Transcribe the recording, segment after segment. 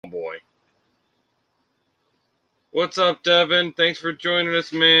Boy. What's up, Devin? Thanks for joining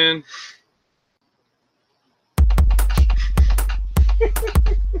us, man.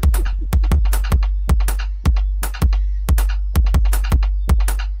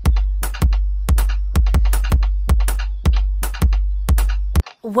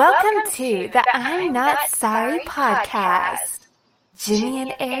 Welcome to the I'm Not Sorry podcast. Jimmy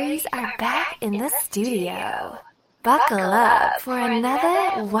and Aries are back in the studio. Buckle up for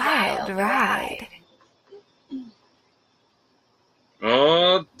another wild ride.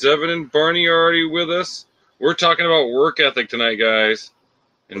 Oh, Devin and Barney are already with us. We're talking about work ethic tonight, guys.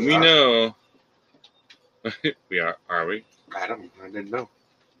 And we know... we are we? I didn't know.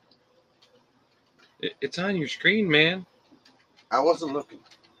 It's on your screen, man. I wasn't looking.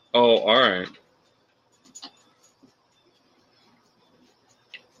 Oh, alright.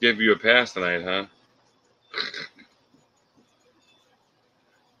 Give you a pass tonight, huh?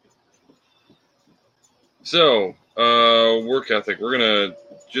 So, work ethic. We're gonna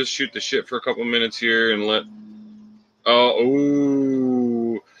just shoot the shit for a couple minutes here and let...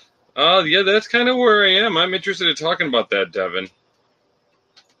 Oh, yeah, that's kind of where I am. I'm interested in talking about that, Devin.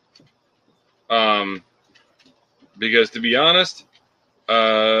 Because to be honest,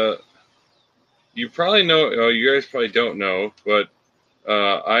 you probably know, you guys probably don't know, but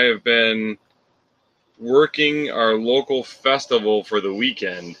I have been working our local festival for the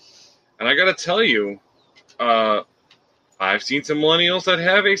weekend. And I gotta tell you, I've seen some millennials that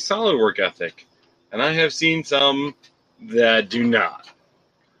have a solid work ethic, and I have seen some that do not.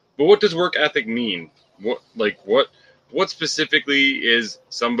 But what does work ethic mean? What specifically is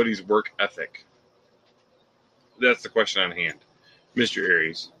somebody's work ethic? That's the question on hand, Mr.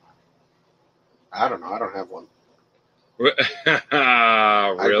 Aries. I don't know. I don't have one. Really?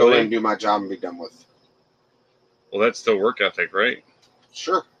 I go in and do my job and be done with. Well, that's still work ethic, right?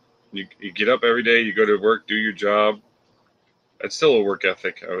 Sure. You get up every day, you go to work, do your job. That's still a work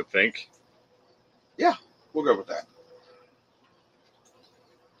ethic, I would think. Yeah, we'll go with that.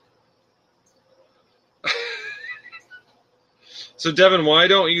 So, Devin, why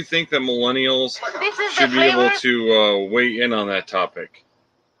don't you think that millennials should be able to weigh in on that topic?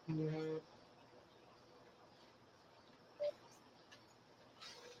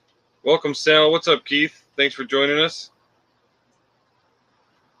 Welcome, Sal. What's up, Keith? Thanks for joining us.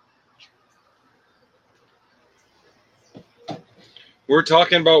 We're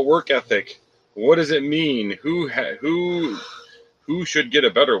talking about work ethic. What does it mean? Who should get a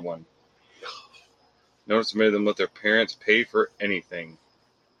better one? Notice many of them let their parents pay for anything.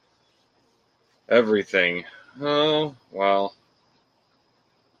 Everything. Oh, wow.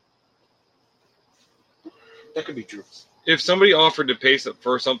 That could be true. If somebody offered to pay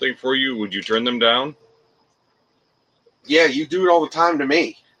for something for you, would you turn them down? Yeah, you do it all the time to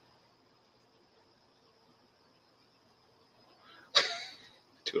me.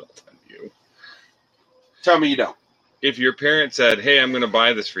 Do it all the time to you. Tell me you don't. If your parent said, hey, I'm going to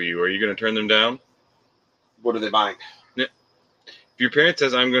buy this for you, are you going to turn them down? What are they buying? If your parent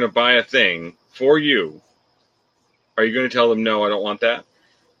says, I'm going to buy a thing for you, are you going to tell them, no, I don't want that?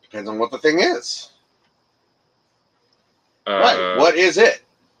 Depends on what the thing is. Right. What is it?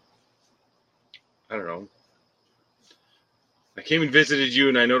 I don't know. I came and visited you,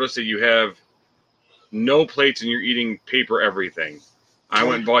 and I noticed that you have no plates and you're eating paper everything. I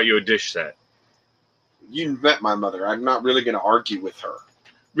went and bought you a dish set. You met my mother. I'm not really going to argue with her.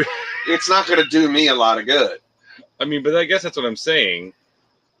 It's not going to do me a lot of good. I mean, but I guess that's what I'm saying.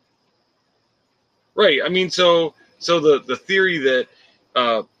 Right. I mean, so the theory that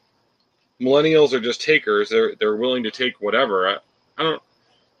millennials are just takers, they're willing to take whatever. I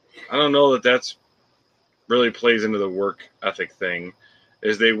don't know that that's really plays into the work ethic thing,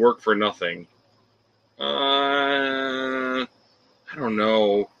 is they work for nothing. I don't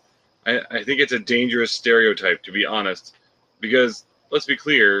know. I think it's a dangerous stereotype, to be honest, because let's be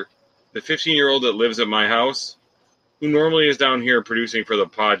clear, the 15-year-old that lives at my house, who normally is down here producing for the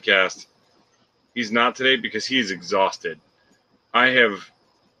podcast, he's not today because he's exhausted. I have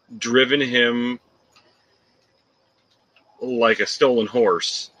driven him like a stolen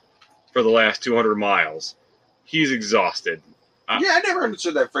horse for the last 200 miles. He's exhausted. Yeah, I never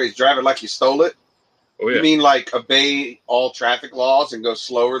understood that phrase, drive it like you stole it. Oh, yeah. You mean like obey all traffic laws and go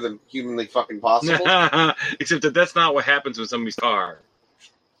slower than humanly fucking possible? Except that's not what happens with somebody's car.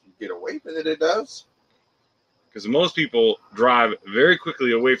 You get away with it, it does. Because most people drive very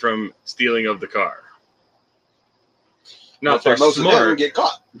quickly away from stealing of the car. Now, if they're most smart, of them get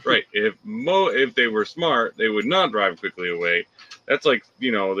caught. Right. If they were smart, they would not drive quickly away. That's like,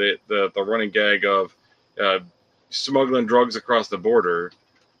 the running gag of smuggling drugs across the border.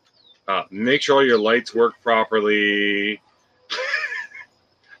 Make sure all your lights work properly.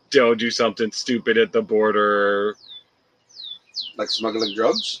 Don't do something stupid at the border. Like smuggling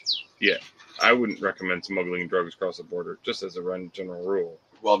drugs? Yeah, I wouldn't recommend smuggling drugs across the border, just as a general rule.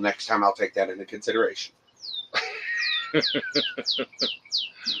 Well, next time I'll take that into consideration.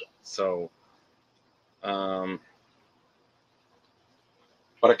 So, but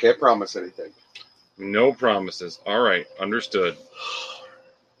I can't promise anything. No promises. All right, understood.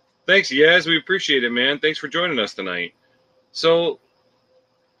 Thanks, Yaz. We appreciate it, man. Thanks for joining us tonight. So,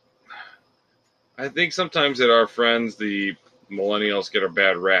 I think sometimes that our friends, the millennials, get a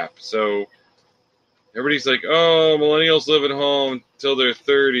bad rap. So, everybody's like, oh, millennials live at home till they're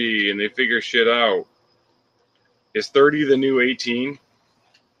 30 and they figure shit out. Is 30 the new 18?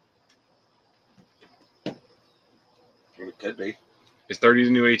 It could be. Is 30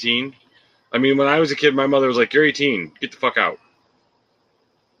 the new 18? I mean, when I was a kid, my mother was like, you're 18. Get the fuck out.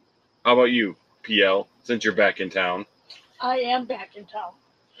 How about you, PL, since you're back in town? I am back in town.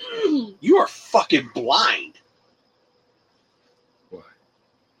 You are fucking blind. What?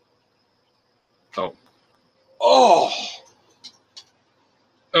 Oh. Oh.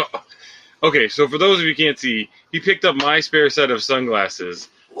 Oh. Okay, so for those of you who can't see, he picked up my spare set of sunglasses,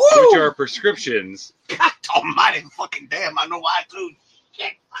 Woo! which are prescriptions. God almighty fucking damn, I know why too.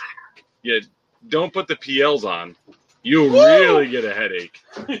 Shit. Yeah, don't put the PLs on. You'll Woo! really get a headache.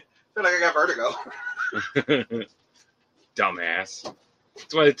 I feel like I got vertigo. Dumbass.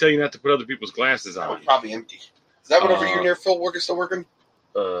 That's why they tell you not to put other people's glasses That on. was probably empty. Is that what over you near Phil work is still working?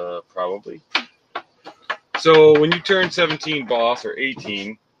 Probably. So when you turned 17, boss, or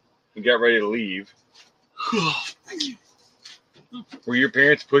 18, and got ready to leave, Thank you. were your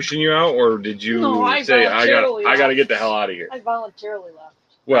parents pushing you out, or did you No, I say, voluntarily I got to left. get the hell out of here? I voluntarily left.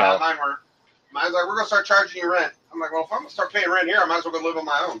 Well, Mine were. Mine's like, we're going to start charging you rent. I'm like, well, if I'm going to start paying rent here, I might as well go live on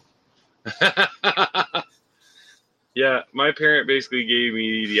my own. yeah, my parent basically gave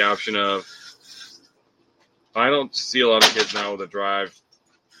me the option of, I don't see a lot of kids now with a drive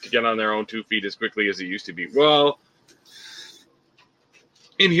to get on their own 2 feet as quickly as it used to be. Well,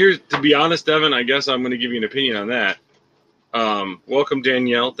 and here's, to be honest, Devin, I guess I'm going to give you an opinion on that. Welcome,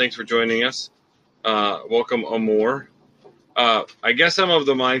 Danielle. Thanks for joining us. Welcome, Amor. I guess I'm of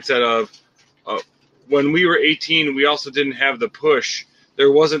the mindset of, when we were 18, we also didn't have the push.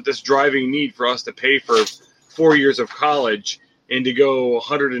 There wasn't this driving need for us to pay for 4 years of college and to go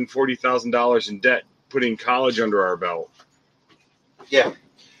 $140,000 in debt, putting college under our belt. Yeah.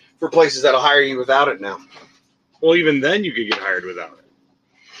 For places that'll hire you without it now. Well, even then you could get hired without it.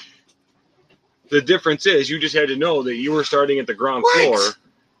 The difference is you just had to know that you were starting at the ground floor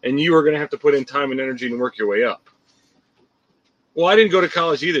and you were going to have to put in time and energy and work your way up. Well, I didn't go to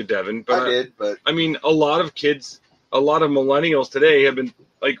college either, Devin. But I did, but... I mean, a lot of kids, a lot of millennials today have been,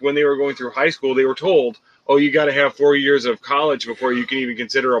 like when they were going through high school, they were told, oh, you got to have 4 years of college before you can even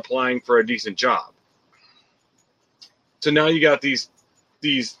consider applying for a decent job. So now you got these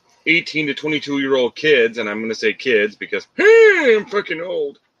 18 to 22-year-old kids, and I'm going to say kids because, hey, I'm fucking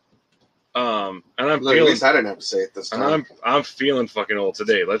old. And I'm Look, feeling, at least I didn't have to say it this time. and I'm feeling fucking old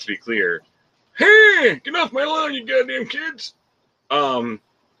today. Let's be clear. Hey, get off my lawn, you goddamn kids. You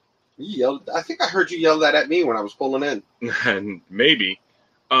yelled. I think I heard you yell that at me when I was pulling in. And maybe,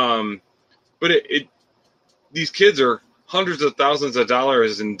 but these kids are hundreds of thousands of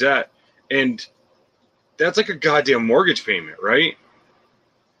dollars in debt, and that's like a goddamn mortgage payment, right?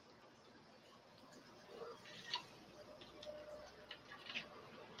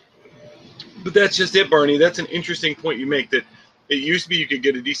 But that's just it, Barney. That's an interesting point you make, that it used to be you could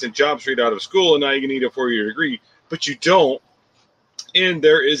get a decent job straight out of school, and now you need a 4-year degree, but you don't. And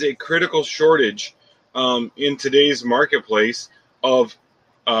there is a critical shortage in today's marketplace of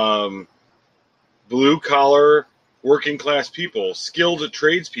blue-collar, working-class people, skilled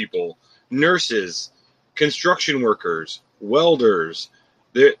tradespeople, nurses, construction workers, welders,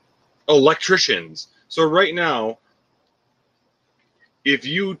 electricians. So right now, if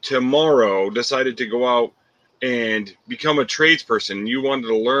you tomorrow decided to go out and become a tradesperson, you wanted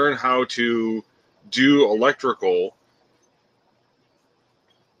to learn how to do electrical,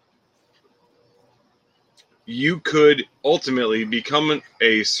 you could ultimately become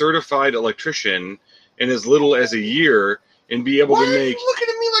a certified electrician in as little as a year and be able Why to are make you looking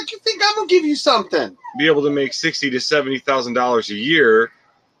at me like you think I'm gonna give you something? $60,000 to $70,000 a year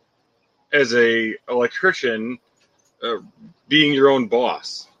as a electrician, being your own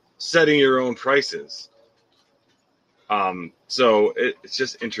boss, setting your own prices. So it's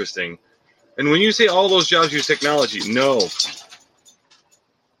just interesting. And when you say all those jobs use technology, no.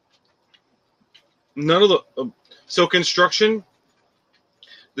 None of the... so construction,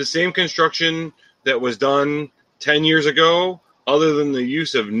 the same construction that was done 10 years ago, other than the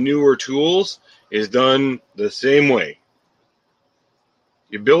use of newer tools, is done the same way.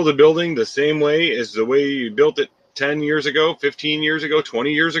 You build a building the same way as the way you built it 10 years ago, 15 years ago,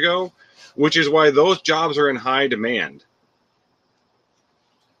 20 years ago, which is why those jobs are in high demand.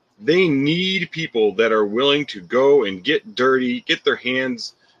 They need people that are willing to go and get dirty, get their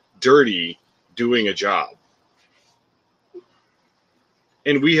hands dirty doing a job.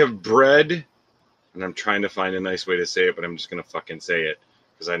 And we have bred, and I'm trying to find a nice way to say it, but I'm just going to fucking say it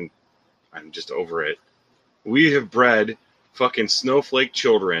because I'm just over it. We have bred fucking snowflake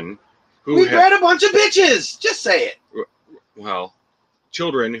children who We bred a bunch of bitches. Just say it. Well,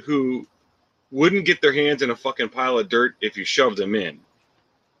 children who wouldn't get their hands in a fucking pile of dirt if you shoved them in.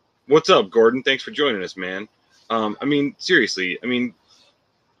 What's up, Gordon? Thanks for joining us, man. Seriously, and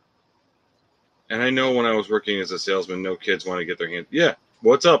I know when I was working as a salesman, no kids want to get their hands. Yeah.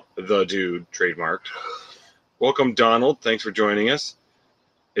 What's up, the dude? Trademarked. Welcome, Donald. Thanks for joining us.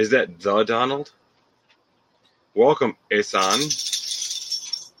 Is that the Donald? Welcome, Ehsan.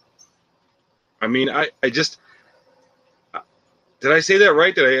 Did I say that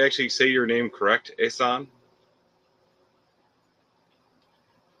right? Did I actually say your name correct, Ehsan?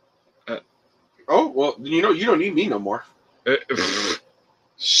 Oh, well, you don't need me no more.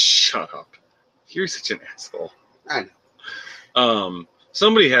 Shut up. You're such an asshole. I know.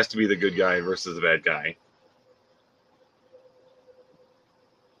 Somebody has to be the good guy versus the bad guy.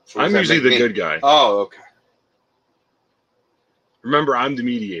 So what I'm does that usually make the me? good guy. Oh, okay. Remember, I'm the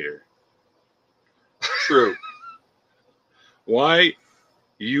mediator. True. Why?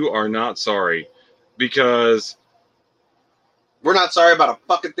 You are not sorry. Because We're not sorry about a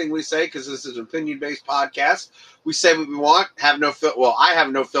fucking thing we say because this is an opinion-based podcast. We say what we want. I have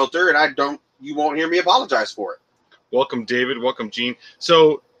no filter, and you won't hear me apologize for it. welcome, David. Welcome, Gene.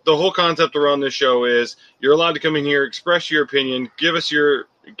 So the whole concept around this show is you're allowed to come in here, express your opinion, give us your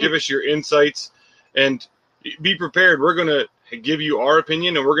insights, and be prepared. We're going to give you our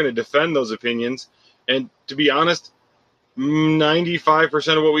opinion, and we're going to defend those opinions. And to be honest,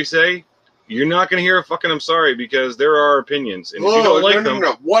 95% of what we say, you're not going to hear a fucking I'm sorry because there are opinions. And if you don't like them...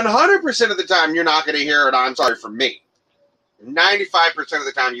 No. 100% of the time, you're not going to hear an I'm sorry from me. 95% of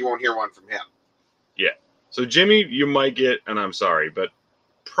the time, you won't hear one from him. Yeah. So, Jimmy, you might get an I'm sorry, but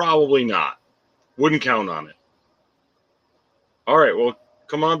probably not. Wouldn't count on it. All right, well,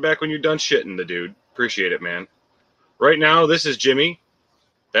 come on back when you're done shitting the dude. Appreciate it, man. Right now, this is Jimmy.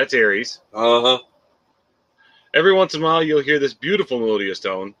 That's Aries. Uh-huh. Every once in a while, you'll hear this beautiful melodious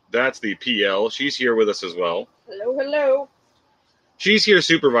tone. That's the PL. She's here with us as well. Hello, hello. She's here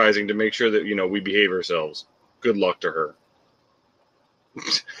supervising to make sure that, we behave ourselves. Good luck to her.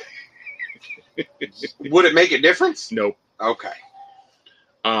 Would it make a difference? Nope. Okay.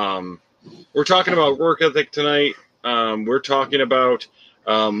 We're talking about work ethic tonight. We're talking about,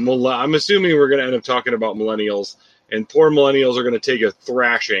 I'm assuming we're going to end up talking about millennials, and poor millennials are going to take a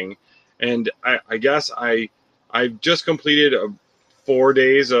thrashing. And I guess I've just completed 4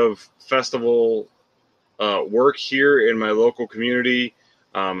 days of festival work here in my local community.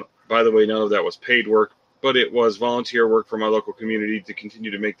 By the way, none of that was paid work, but it was volunteer work for my local community to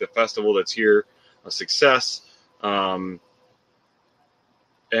continue to make the festival that's here a success. And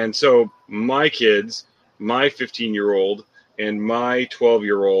so my kids, my 15-year-old and my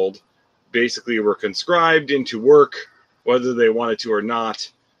 12-year-old basically were conscribed into work, whether they wanted to or not.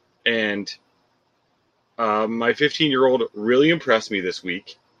 And my 15-year-old really impressed me this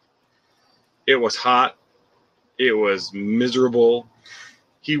week. It was hot. It was miserable.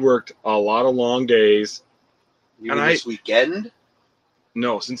 He worked a lot of long days. You mean this weekend?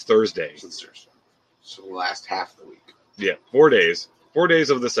 No, since Thursday. Since Thursday. So the last half of the week. Yeah, 4 days. 4 days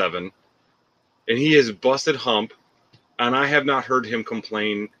of the 7. And he has busted hump, and I have not heard him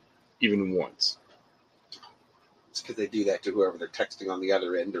complain even once. It's because they do that to whoever they're texting on the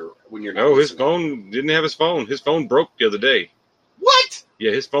other end, or when you're not. No, his phone didn't have his phone. His phone broke the other day. What?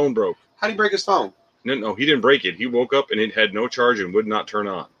 Yeah, his phone broke. How did he break his phone? No, he didn't break it. He woke up and it had no charge and would not turn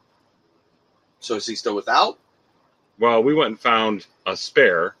on. So is he still without? Well, we went and found a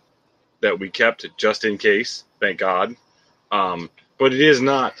spare that we kept just in case. Thank God. But it is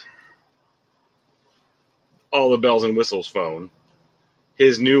not all the bells and whistles phone.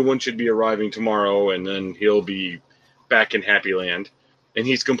 His new one should be arriving tomorrow, and then he'll be back in Happy Land. And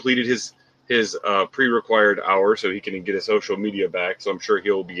he's completed his pre-required hour so he can get his social media back. So I'm sure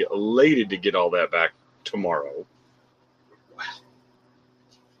he'll be elated to get all that back tomorrow.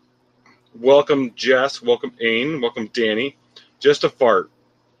 Welcome, Jess. Welcome, Ain. Welcome, Danny. Just a fart.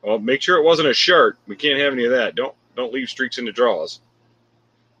 Well, make sure it wasn't a shirt. We can't have any of that. Don't leave streaks in the draws.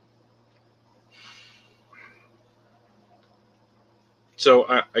 So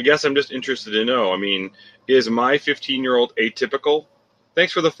I guess I'm just interested to know. I mean, is my 15-year-old atypical?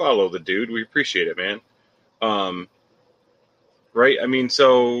 Thanks for the follow, the dude. We appreciate it, man. Right? I mean,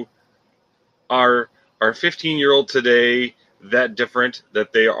 so our 15-year-old today that different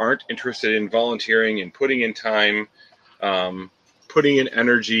that they aren't interested in volunteering and putting in time, putting in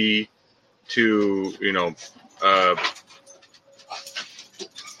energy to, to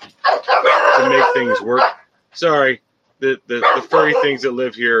make things work. Sorry, the furry things that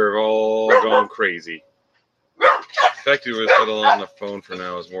live here have all gone crazy. The fact he was settled on the phone for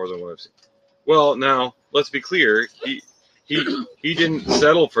now is more than what I've seen. Well, now let's be clear. He didn't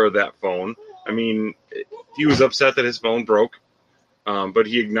settle for that phone. I mean, he was upset that his phone broke, but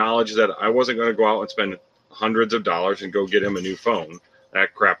he acknowledged that I wasn't going to go out and spend hundreds of dollars and go get him a new phone.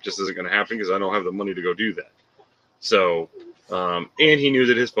 That crap just isn't going to happen because I don't have the money to go do that. So, and he knew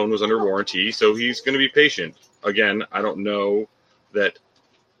that his phone was under warranty, so he's going to be patient. Again, I don't know that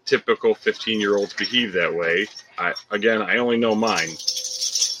typical 15-year-olds behave that way. I only know mine.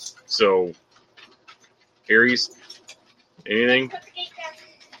 So, Aries, anything?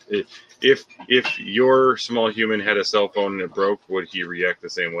 If your small human had a cell phone and it broke, would he react the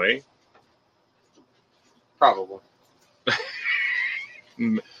same way? Probably.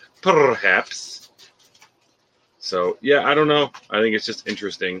 Perhaps. So, yeah, I don't know. I think it's just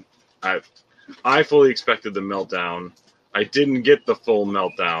interesting. I fully expected the meltdown. I didn't get the full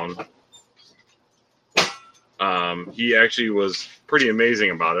meltdown. He actually was pretty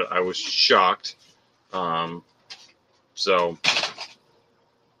amazing about it. I was shocked. So,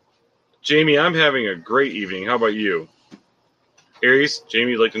 Jamie, I'm having a great evening. How about you? Aries,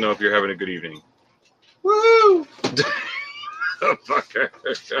 Jamie, would like to know if you're having a good evening. Woo! Fucker.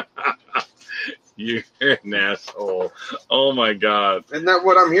 You're an asshole. Oh my god. Isn't that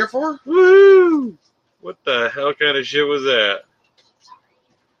what I'm here for? Woo! What the hell kind of shit was that?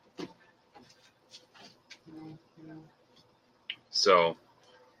 So.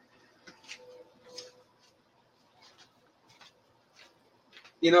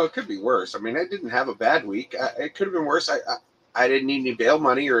 It could be worse. I mean, I didn't have a bad week. It could have been worse. I didn't need any bail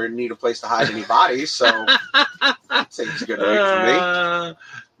money or need a place to hide any bodies, so that seems a good week for me.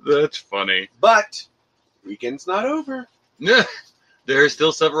 That's funny. But weekend's not over. There are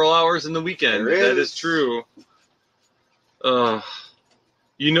still several hours in the weekend. There that is true.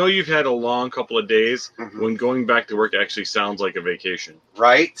 You've had a long couple of days when going back to work actually sounds like a vacation.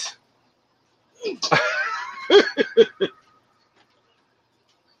 Right?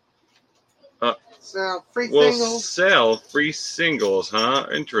 So, free singles, huh?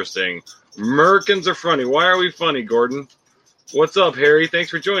 Interesting. Merkins are funny. Why are we funny, Gordon? What's up, Harry? Thanks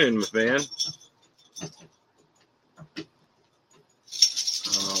for joining us, man. I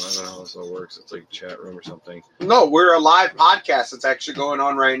don't know how this all works. It's like a chat room or something. No, we're a live podcast that's actually going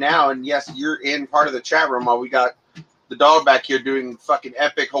on right now. And yes, you're in part of the chat room while we got the dog back here doing fucking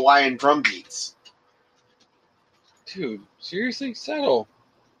epic Hawaiian drum beats. Dude, seriously? Settle.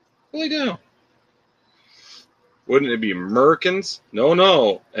 Really down. Wouldn't it be Merkins?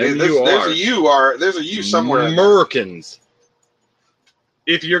 No. M-U-R. There's a U somewhere. Merkins.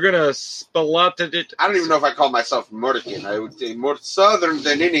 If you're gonna spell out it, I don't even know if I call myself Merkin. I would say more southern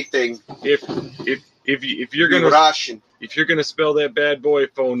than anything. If you're gonna Russian. If you're gonna spell that bad boy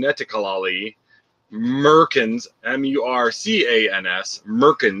phonetically, Merkins, M-U-R-C-A-N-S,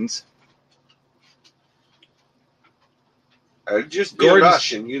 Merkins. Just be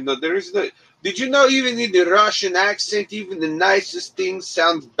Russian. Did you know even in the Russian accent, even the nicest things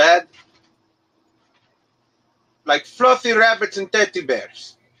sound bad? Like fluffy rabbits and teddy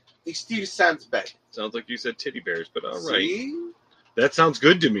bears. It still sounds bad. Sounds like you said teddy bears, but all right. See? That sounds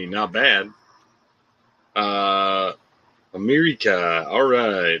good to me, not bad. America, all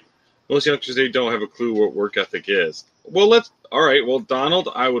right. Most youngsters, they don't have a clue what work ethic is. Well, Donald,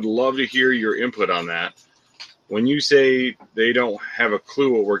 I would love to hear your input on that. When you say they don't have a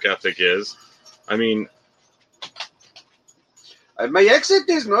clue what work ethic is, I mean... my accent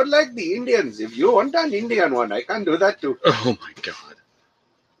is not like the Indians. If you want an Indian one, I can do that too. Oh, my God.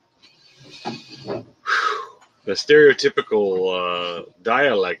 The stereotypical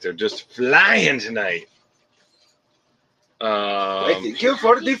dialect are just flying tonight. Thank you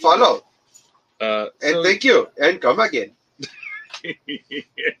for the follow. Thank you. And come again.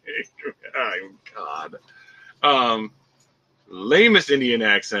 Oh, God. Lamest Indian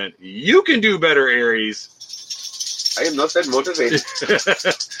accent. You can do better, Aries. I am not that motivated.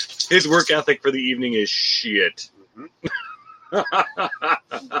 His work ethic for the evening is shit.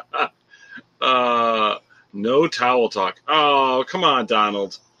 No towel talk. Oh, come on,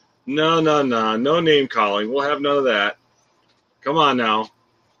 Donald. No. No name calling. We'll have none of that. Come on now.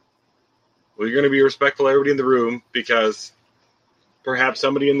 Well, you're going to be respectful of everybody in the room because perhaps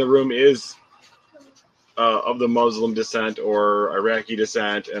somebody in the room is of the Muslim descent or Iraqi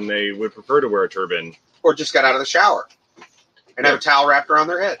descent, and they would prefer to wear a turban. Or just got out of the shower and have a towel wrapped around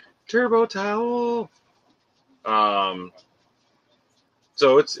their head. Turbo towel.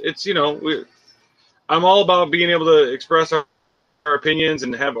 So it's I'm all about being able to express our opinions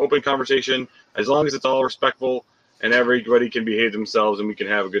and have open conversation as long as it's all respectful and everybody can behave themselves and we can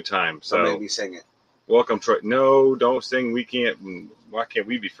have a good time. So maybe sing it. Welcome, Troy. No, don't sing. We can't. Why can't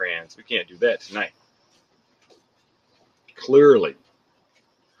we be friends? We can't do that tonight. Clearly.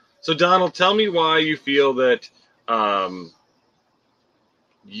 So, Donald, tell me why you feel that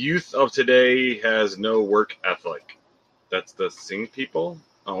youth of today has no work ethic. That's the sing people?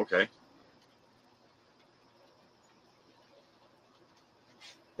 Oh, okay.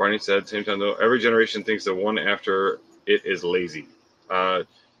 Barney said, same time though, every generation thinks the one after it is lazy.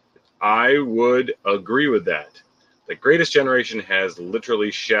 I would agree with that. The greatest generation has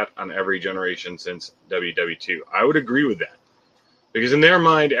literally shat on every generation since WW2. I would agree with that. Because in their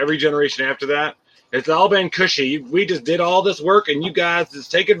mind, every generation after that, it's all been cushy. We just did all this work and you guys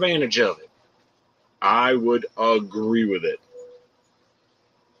just take advantage of it. I would agree with it.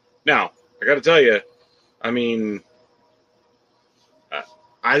 Now, I got to tell you, I mean,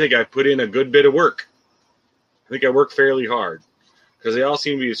 I think I put in a good bit of work. I think I work fairly hard. Because they all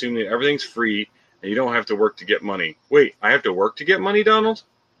seem to be assuming that everything's free and you don't have to work to get money. Wait, I have to work to get money, Donald?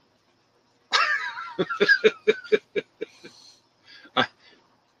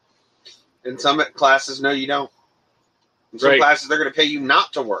 In some classes, no, you don't. In some classes, they're going to pay you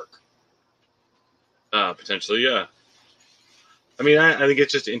not to work. Potentially, yeah. I mean, I think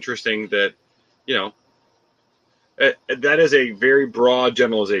it's just interesting that, that is a very broad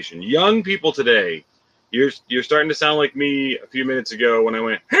generalization. Young people today, you're starting to sound like me a few minutes ago when I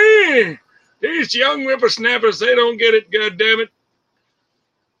went, hey, these young whippersnappers, they don't get it, goddammit.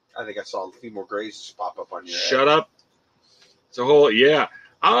 I think I saw a few more grays just pop up on your head. Shut up. It's a whole, yeah.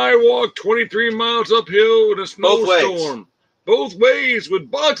 I walked 23 miles uphill in a snowstorm. Both ways with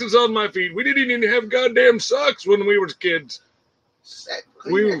boxes on my feet. We didn't even have goddamn socks when we were kids.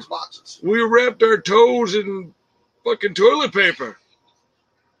 We wrapped our toes in fucking toilet paper.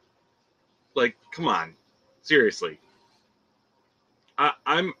 Like, come on. Seriously.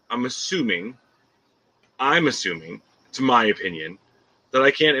 I'm assuming, it's my opinion, that I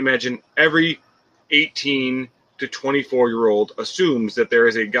can't imagine every 18 to 24-year-old assumes that there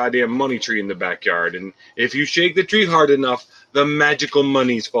is a goddamn money tree in the backyard, and if you shake the tree hard enough, the magical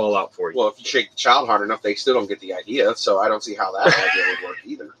monies fall out for you. Well, if you shake the child hard enough, they still don't get the idea, so I don't see how that idea would work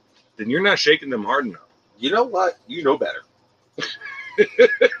either. Then you're not shaking them hard enough. You know what? You know better.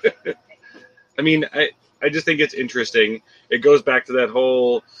 I mean, I just think it's interesting. It goes back to that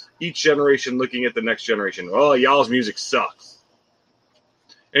whole each generation looking at the next generation. Oh, y'all's music sucks.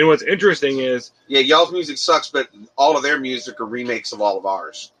 And what's interesting is... Yeah, y'all's music sucks, but all of their music are remakes of all of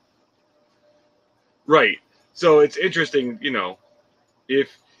ours. Right. So it's interesting,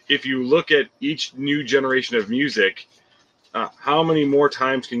 if you look at each new generation of music, how many more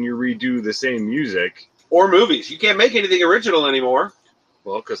times can you redo the same music? Or movies. You can't make anything original anymore.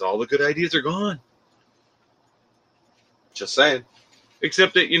 Well, because all the good ideas are gone. Just saying.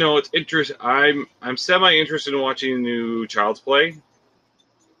 Except that, it's interesting. I'm semi-interested in watching the new Child's Play.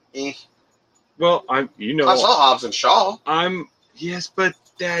 Well, I saw Hobbs and Shaw. Yes, but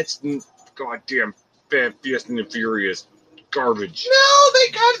that's goddamn Fast and the Furious garbage. No,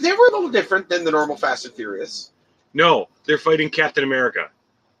 they were a little different than the normal Fast and Furious. No, they're fighting Captain America.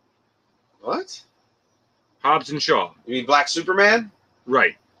 What? Hobbs and Shaw. You mean Black Superman?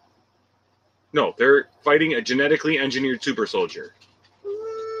 Right. No, they're fighting a genetically engineered super soldier.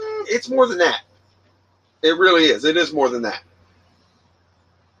 It's more than that. It really is. It is more than that.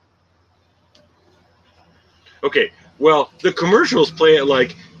 Okay, well, the commercials play it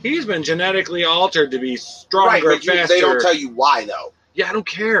like he's been genetically altered to be stronger, faster. They don't tell you why, though. Yeah, I don't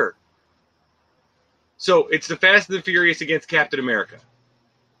care. So it's the Fast and the Furious against Captain America.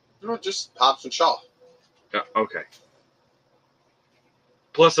 No, just Hobbs and Shaw. Okay.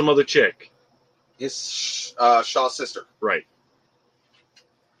 Plus some other chick. His Shaw's sister. Right.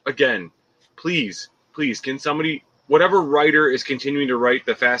 Again, please, can somebody... Whatever writer is continuing to write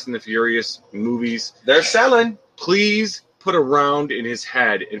the Fast and the Furious movies... They're selling. Please put a round in his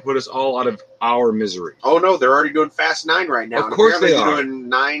head and put us all out of our misery. Oh, no, they're already doing Fast 9 right now. Of course they are. They're doing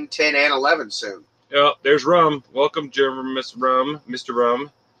 9, 10, and 11 soon. Oh, there's Rum. Welcome, Mr.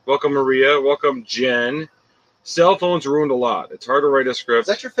 Rum. Welcome, Maria. Welcome, Jen. Cell phones ruined a lot. It's hard to write a script.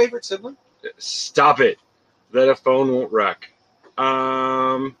 Is that your favorite sibling? Stop it. That a phone won't wreck.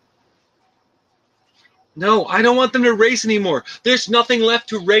 No, I don't want them to race anymore. There's nothing left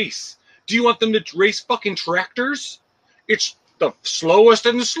to race. Do you want them to race fucking tractors? It's the slowest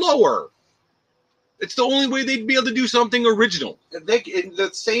and slower. It's the only way they'd be able to do something original. The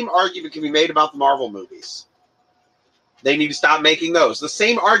same argument can be made about the Marvel movies. They need to stop making those. The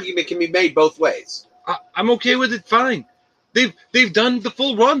same argument can be made both ways. I'm okay with it. Fine. They've done the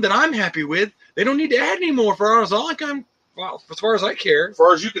full run that I'm happy with. They don't need to add any more for as long as as far as I care. As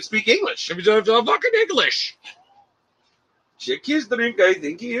far as you can speak English. I'm fucking English. Check his drink. I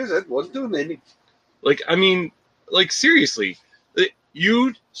think he is. That was too many. Seriously.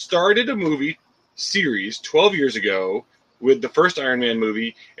 You started a movie series 12 years ago with the first Iron Man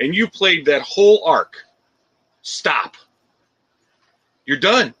movie, and you played that whole arc. Stop. You're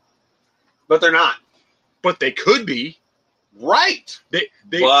done. But they're not. But they could be. Right. But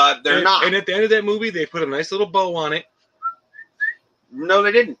they're not. And at the end of that movie, they put a nice little bow on it. No,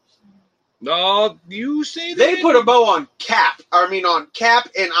 they didn't. No, you say they put a bow on Cap. On Cap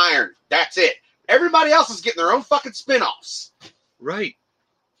and Iron. That's it. Everybody else is getting their own fucking spin-offs. Right.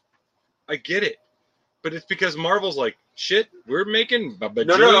 I get it. But it's because Marvel's like, shit, we're making a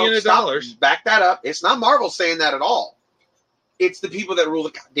bajillion of dollars. Back that up. It's not Marvel saying that at all. It's the people that rule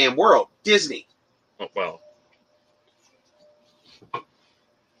the goddamn world. Disney. Oh, well.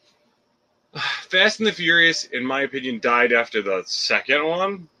 Fast and the Furious, in my opinion, died after the second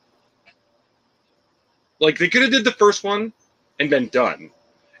one. Like, they could have did the first one and been done.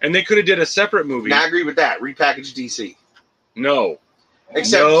 And they could have did a separate movie. Now, I agree with that. Repackage DC. No.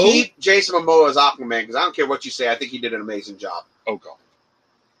 Except keep Jason Momoa as Aquaman, because I don't care what you say. I think he did an amazing job. Oh, God.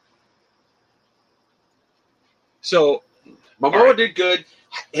 So, Momoa did good.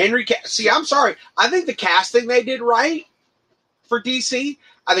 See, I'm sorry. I think the casting they did right for DC.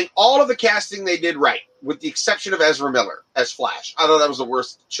 I think all of the casting they did right, with the exception of Ezra Miller as Flash. I thought that was the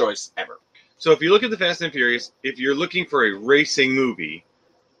worst choice ever. So if you look at the Fast and Furious, if you're looking for a racing movie,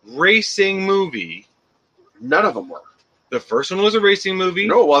 none of them were. The first one was a racing movie.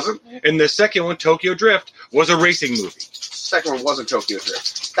 No, it wasn't. And the second one, Tokyo Drift, was a racing movie. The second one wasn't Tokyo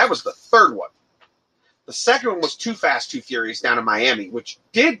Drift. That was the third one. The second one was Too Fast, Too Furious down in Miami, which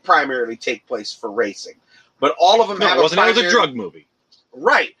did primarily take place for racing. But all of them it was a drug movie.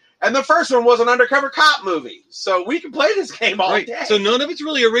 Right. And the first one was an undercover cop movie. So we can play this game all day. So none of it's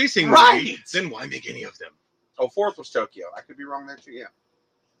really a racing movie. Right. Then why make any of them? Oh, fourth was Tokyo. I could be wrong there too, yeah.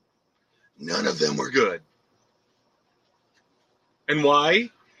 None of them were good. And why?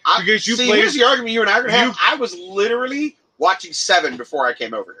 Because here's the argument you and I are going to have. I was literally watching 7 before I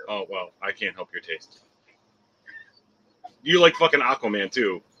came over here. Oh, well, I can't help your taste. You like fucking Aquaman,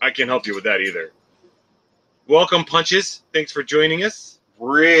 too. I can't help you with that either. Welcome, Punches. Thanks for joining us.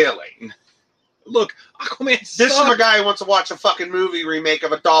 Really? Look, Aquaman sucks. This is a guy who wants to watch a fucking movie remake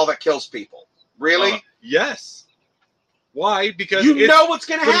of a doll that kills people. Really? Yes. Why? Because you know what's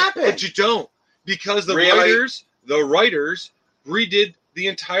going to happen. But you don't. Because the writers redid the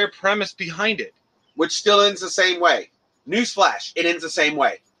entire premise behind it. Which still ends the same way. Newsflash, it ends the same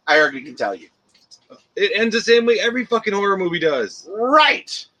way. I already can tell you. It ends the same way every fucking horror movie does.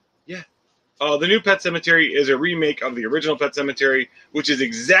 Right. Yeah. The new Pet Sematary is a remake of the original Pet Sematary, which is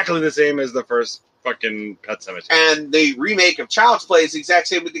exactly the same as the first fucking Pet Sematary. And the remake of Child's Play is the exact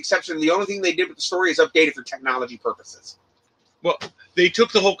same, with the exception of the only thing they did with the story is updated for technology purposes. Well, they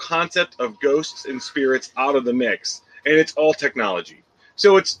took the whole concept of ghosts and spirits out of the mix, and it's all technology.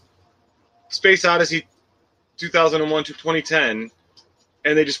 So it's Space Odyssey 2001 to 2010,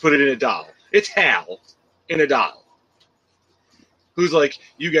 and they just put it in a doll. It's Hal in a doll. Who's like,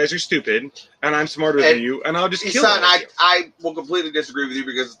 you guys are stupid, and I'm smarter than you, and I'll just kill you. I will completely disagree with you,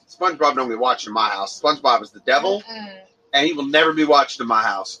 because SpongeBob don't be watched in my house. SpongeBob is the devil, and he will never be watched in my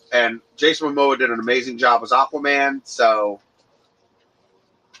house. And Jason Momoa did an amazing job as Aquaman, so...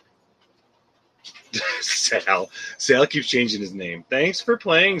 Sal keeps changing his name. Thanks for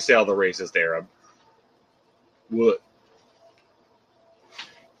playing Sal the Racist Arab. What?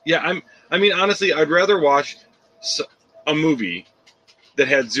 Yeah, I mean, honestly, I'd rather watch a movie that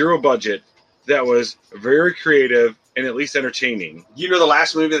had zero budget, that was very creative and at least entertaining. You know the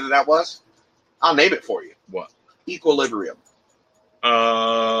last movie that was? I'll name it for you. What? Equilibrium.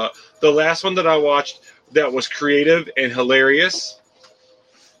 The last one that I watched that was creative and hilarious,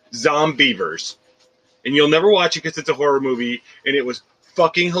 Zombievers. And you'll never watch it because it's a horror movie, and it was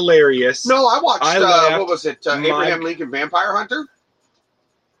fucking hilarious. No, I watched, what was it, Abraham Lincoln Vampire Hunter?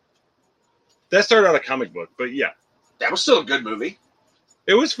 That started out a comic book, but yeah. That was still a good movie.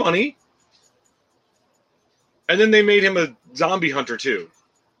 It was funny. And then they made him a zombie hunter, too.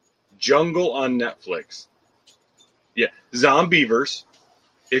 Jungle on Netflix. Yeah, Zombievers.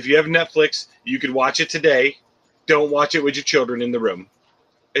 If you have Netflix, you could watch it today. Don't watch it with your children in the room.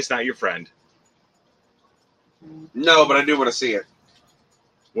 It's not your friend. No, but I do want to see it.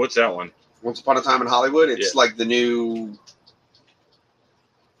 What's that one? Once Upon a Time in Hollywood. It's like the new.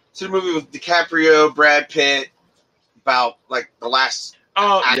 It's a movie with DiCaprio, Brad Pitt, about like the last.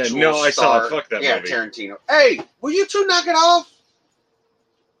 Oh, yeah, actual no, I saw star. it. Fuck that movie. Tarantino. Hey, will you two knock it off?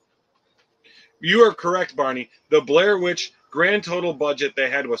 You are correct, Barney. The Blair Witch grand total budget they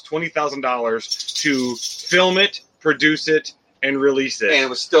had was $20,000 to film it, produce it, and release it. And it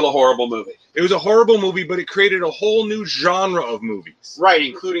was still a horrible movie. It was a horrible movie, but it created a whole new genre of movies. Right,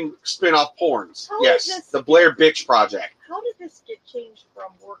 including spin-off porns. How Yes, is this- the Blair Bitch Project. How did this get changed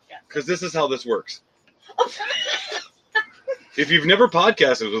from work ethic? Because this is how this works. If you've never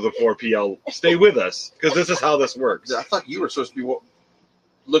podcasted with a 4PL, stay with us, because this is how this works. I thought you were supposed to be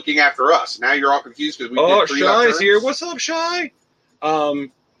looking after us. Now you're all confused because we Oh, did 3 left Shy's turns. here. What's up, Shy?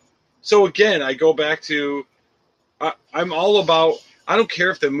 So again, I go back to, I'm all about, I don't care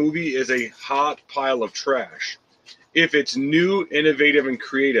if the movie is a hot pile of trash. If it's new, innovative, and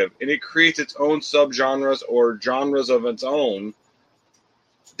creative, and it creates its own subgenres or genres of its own,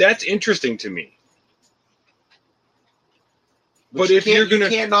 that's interesting to me. But you if you're you gonna,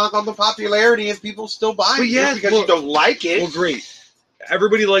 can't knock on the popularity and people still buy But it yes, just because well- you don't like it. well, great.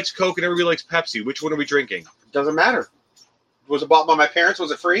 Everybody likes Coke and everybody likes Pepsi. Which one are we drinking? Doesn't matter. Was it bought by my parents?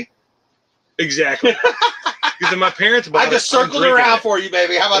 Was it free? Exactly. Because if my parents bought I just it, I'm circled drinking around it. for you,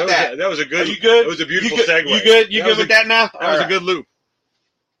 baby. How about that? That was a good. Are you good? That was a beautiful you good? segue. You good? You That good was with that now? That was a good loop.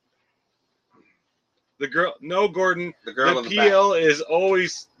 The girl, no, Gordon. The girl The in the back. PL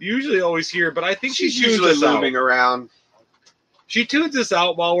is usually always here, but I think She's she tunes usually us out. looming around. She tunes us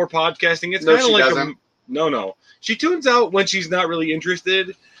out while we're podcasting. It's No, kind of she like doesn't. no. She tunes out when she's not really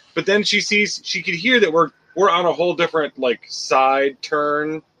interested, but then she could hear that we're on a whole different like side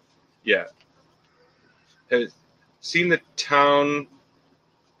turn. Yeah. Have seen the town,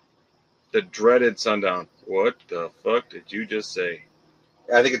 the dreaded sundown. What the fuck did you just say?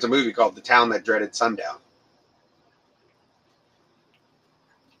 I think it's a movie called The Town That Dreaded Sundown.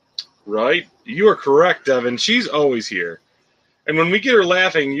 Right? You are correct, Devin. She's always here. And when we get her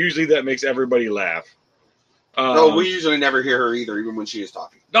laughing, usually that makes everybody laugh. No, we usually never hear her either, even when she is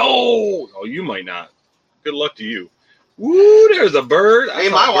talking. No, you might not. Good luck to you. Woo, there's a bird. Hey,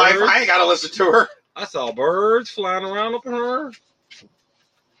 my wife, I ain't got to listen to her. I saw birds flying around up in her.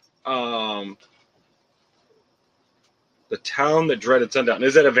 The Town That Dreaded Sundown.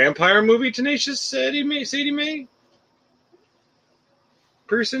 Is that a vampire movie, Tenacious Sadie Mae?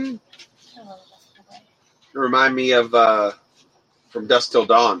 Person? Remind me of From Dusk Till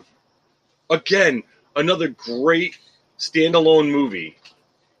Dawn. Again, another great standalone movie.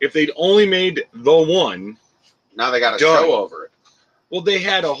 If they'd only made the one, Now they got a Done. show over it. well, they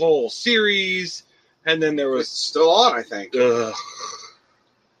had a whole series, and then there It's was still on, I think.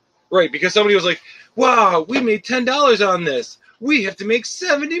 right, because somebody was like, wow, we made $10 on this. We have to make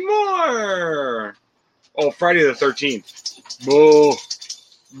 70 more. Oh, Friday the 13th. Boo.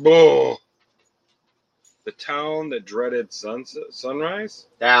 Boo. The Town That Dreaded Sunrise?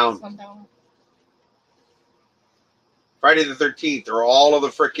 Down. Sundown. Friday the 13th, or all of the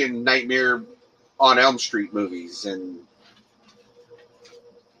freaking Nightmare on Elm Street movies. And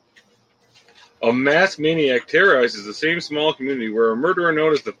A masked maniac terrorizes the same small community where a murderer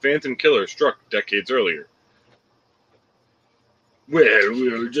known as the Phantom Killer struck decades earlier. Well,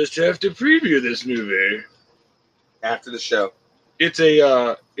 we'll just have to preview this movie. after the show. It's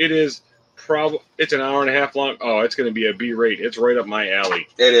it's an hour and a half long. Oh, it's going to be a B rate. It's right up my alley.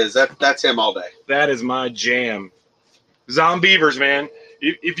 It is. That's him all day. That is my jam. Zombievers, man.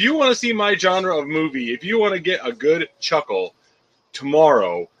 If you want to see my genre of movie, if you want to get a good chuckle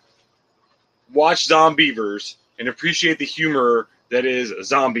tomorrow, watch Zombievers and appreciate the humor that is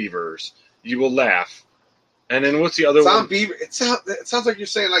Zombievers. You will laugh. And then what's the other one? Beaver. It sounds like you're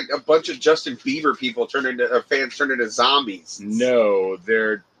saying like a bunch of Justin Bieber people fans turn into zombies. No,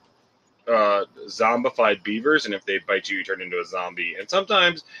 they're zombified beavers, and if they bite you, you turn into a zombie. And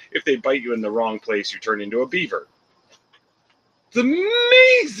sometimes, if they bite you in the wrong place, you turn into a beaver.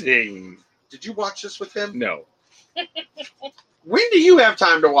 It's amazing! Did you watch this with him? No. When do you have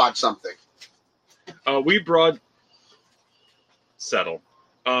time to watch something?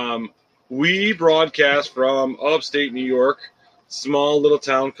 We broadcast from upstate New York, small little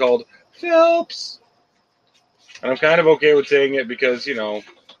town called Phelps. And I'm kind of okay with saying it because,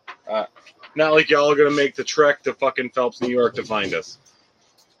 not like y'all are going to make the trek to fucking Phelps, New York to find us.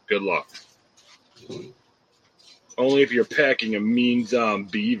 Good luck. Only if you're packing a mean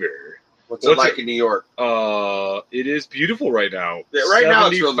zombiever. What's it like in New York? It is beautiful right now. Yeah, right now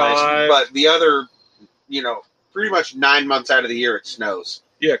it's real nice, 75. but the other, pretty much 9 months out of the year it snows.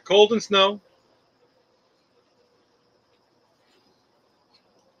 Yeah, cold and snow.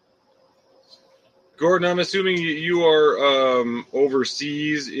 Gordon, I'm assuming you are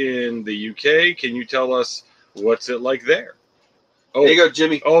overseas in the UK. Can you tell us what's it like there? Oh, There you go,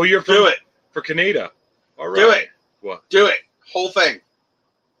 Jimmy. Oh, you're Do it. for Canada. All right. Do it. What? Do it. Whole thing.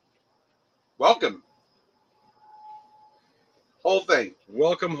 Welcome. Whole thing.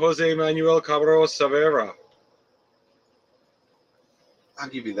 Welcome, Jose Manuel Cabrera Savera. I'll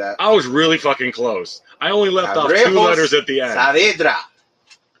give you that. I was really fucking close. I only left off 2 Cabrejos letters at the end. Saavedra.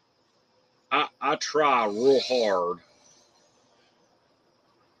 I try real hard.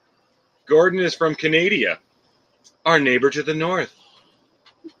 Gordon is from Canada, our neighbor to the north.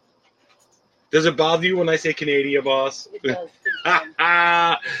 Does it bother you when I say Canada, boss? It does. Big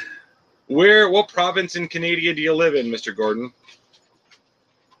time. What province in Canada do you live in, Mr. Gordon?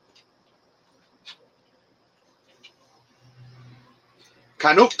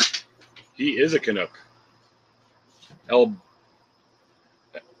 Canuck. He is a Canuck.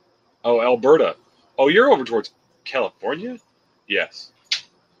 Alberta. Oh, you're over towards California? Yes.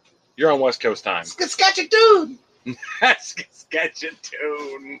 You're on West Coast time. Saskatchewan.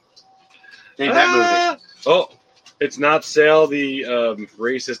 Saskatchewan. Name that movie. Oh, it's not Sal, the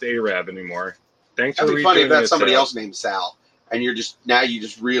racist Arab anymore. Thanks for That'd be funny if redoing that's it, somebody Sal. else named Sal, and you just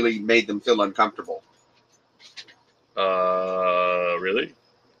really made them feel uncomfortable. Really?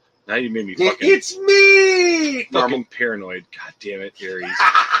 Now you made me fucking, It's me. fucking paranoid. God damn it, Aries.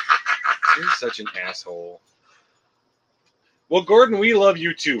 You're such an asshole. Well, Gordon, we love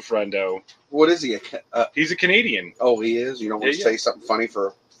you too, friendo. What is he? He's a Canadian. Oh, he is. You don't want to Yeah. say something funny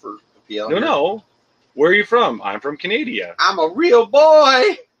for PL? No. Where are you from? I'm from Canada. I'm a real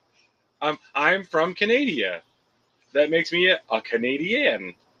boy. I'm from Canada. That makes me a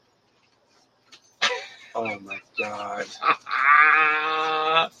Canadian. Oh my god.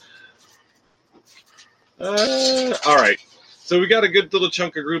 All right. So we got a good little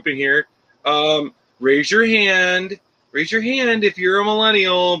chunk of group in here. Raise your hand. Raise your hand if you're a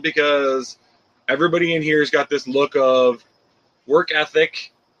millennial, because everybody in here has got this look of work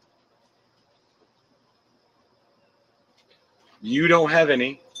ethic. You don't have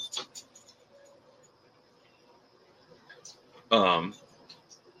any.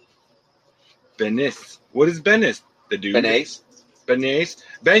 Benes. What is Benes? The dude. Benes. Beignets.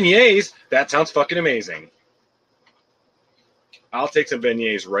 Beignets. That sounds fucking amazing. I'll take some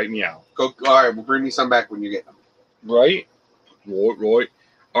beignets right meow. Go. All right. Well, bring me some back when you get them. Right? Roy.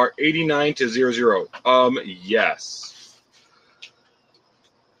 Are 89 to 00. Yes.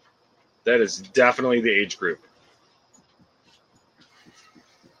 That is definitely the age group.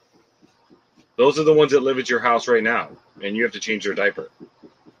 Those are the ones that live at your house right now, and you have to change their diaper.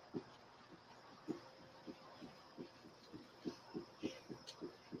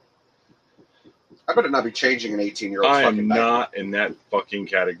 I better not be changing an 18-year-old I fucking am diaper. not in that fucking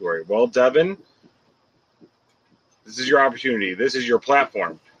category. Well, Devin, this is your opportunity. This is your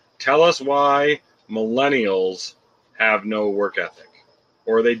platform. Tell us why millennials have no work ethic,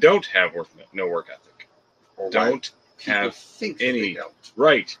 or they don't have no work ethic. Or why Don't people have think that any. they don't.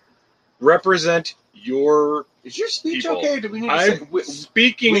 Right. Represent your. Is your speech People. okay? Do we need to I'm say?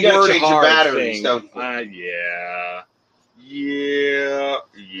 speaking we gotta word change the hard batteries, thing. don't we? Yeah.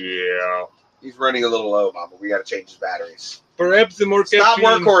 He's running a little low, Mama. We got to change his batteries. Perhaps the more Stop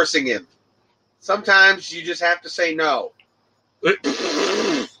caffeine- workhorsing him. Sometimes you just have to say no.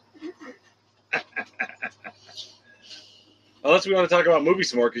 Unless we want to talk about movies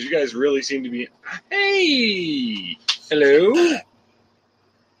some more, because you guys really seem to be. Hey, hello.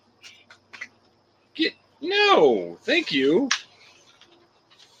 No, thank you.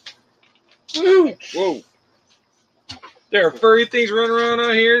 Woo. Whoa. There are furry things running around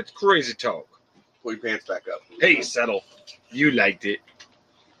out here. It's crazy talk. Pull your pants back up. Hey, settle. You liked it.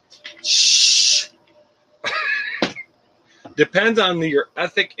 Shh. Depends on your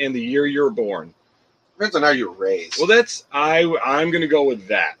ethic and the year you're born. Depends on how you were raised. Well, I'm going to go with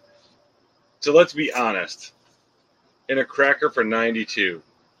that. So let's be honest. In a cracker for 92.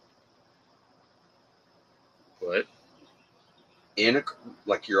 What?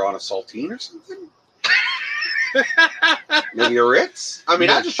 Like you're on a saltine or something? Maybe a Ritz? I mean,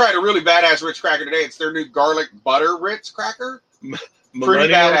 I just tried a really badass Ritz cracker today. It's their new garlic butter Ritz cracker. Pretty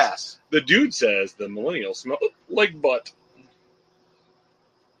Millennials- badass. The dude says the millennials smell like butt.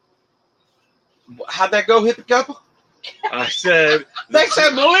 How'd that go, Hippie Couple? I said They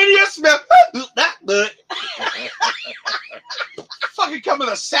said Millennial Smith. That butt. Fucking come with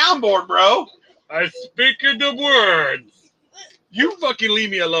a soundboard, bro. I speak in the words. You fucking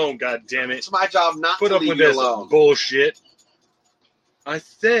leave me alone, god damn it. It's my job not Put to up leave with you this alone. bullshit. I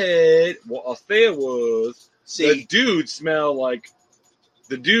said what I said was the See, dude smelled like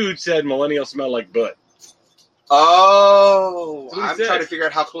the dude said millennial smell like butt. oh, That's what he I'm said. trying to figure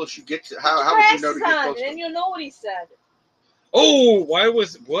out how close you get to how would you know to get Glasses on, close. and then you'll know what he said. Oh, why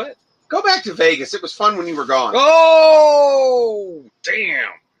was what? Go back to Vegas. It was fun when you were gone. Oh,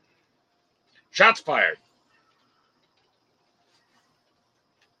 damn. Shots fired.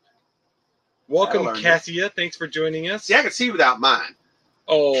 Welcome, That'll learn Cassia. Thanks for joining us. See, I can see without mine.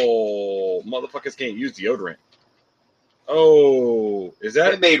 Oh, motherfuckers can't use deodorant. Oh, is It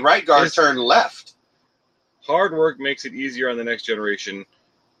that made right guard is- turn left. hard work makes it easier on the next generation?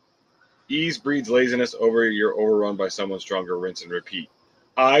 Ease breeds laziness over you're overrun by someone stronger, rinse and repeat.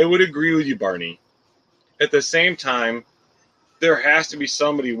 I would agree with you, Barney. At the same time, there has to be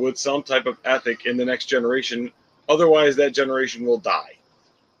somebody with some type of ethic in the next generation. Otherwise, that generation will die.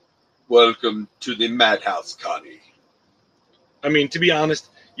 Welcome to the madhouse, Connie. I mean, to be honest,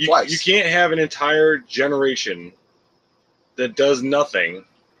 you Twice. can't have an entire generation that does nothing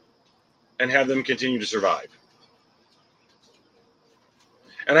and have them continue to survive.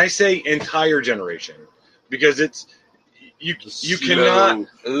 And I say entire generation because it's you cannot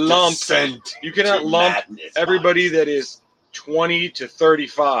lump you cannot lump everybody that is 20 to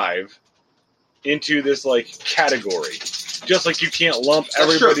 35 into this like category. Just like you can't lump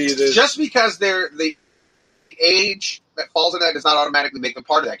everybody that's just because they're the age that falls in that does not automatically make them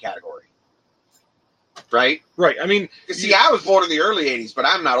part of that category. Right? right. I mean, See, I was born in the early 80s, but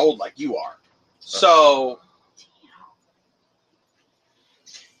I'm not old like you are. So,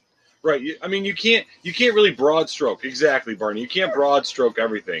 right. I mean, you can't really broad stroke. Exactly, Barney. You can't broad stroke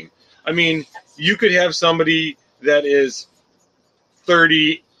everything. I mean, you could have somebody that is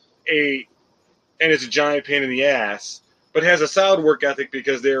 38 and is a giant pain in the ass, but has a solid work ethic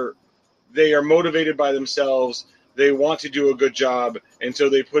because they are motivated by themselves. They want to do a good job, and so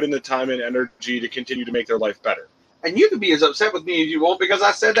they put in the time and energy to continue to make their life better. and you can be as upset with me as you want because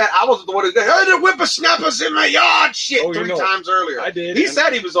I said that. I wasn't the one who said, hey, the whippersnappers in my yard shit Oh, you 3 know. times earlier. I did. He and-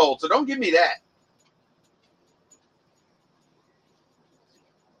 said he was old, so don't give me that.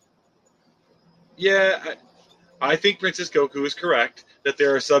 Yeah, I think Princess Goku is correct that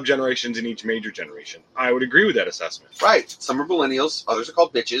there are sub-generations in each major generation. I would agree with that assessment. Right. Some are millennials. Others are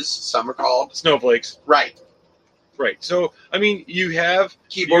called bitches. Some are called... Snowflakes. Right. Right. So, I mean, you have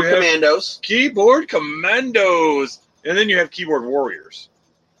Keyboard You have- commandos. keyboard commandos, and then you have keyboard warriors.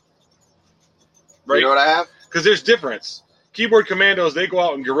 You Right? know what I have? Because there's difference. Keyboard commandos, they go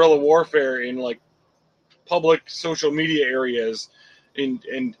out in guerrilla warfare in, like, public social media areas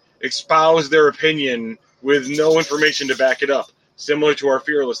and espouse their opinion with no information to back it up, similar to our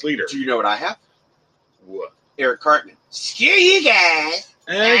fearless leader. Do you know what I have? What? Eric Cartman. Screw you guys.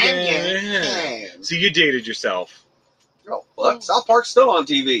 Again. So you dated yourself. Oh, look, South Park's still on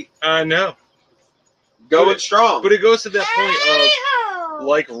TV. I know. Going strong. But it goes to that point of,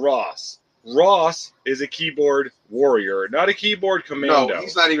 like Ross. Ross is a keyboard warrior, not a keyboard commando. No,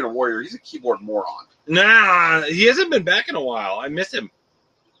 he's not even a warrior. He's a keyboard moron. Nah, he hasn't been back in a while. I miss him.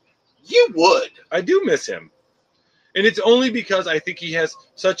 You would. I do miss him. And it's only because I think he has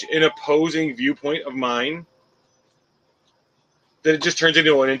such an opposing viewpoint of mine that it just turns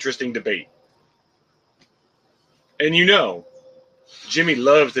into an interesting debate. And you know, Jimmy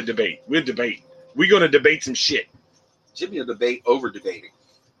loves to debate. We'll debate. We're going to debate some shit. Jimmy will debate over debating.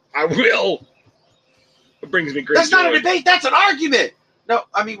 I will. It brings me great That's not a joy. debate. That's an argument. No,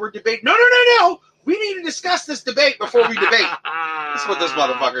 I mean, we're debating. No. We need to discuss this debate before we debate. That's what this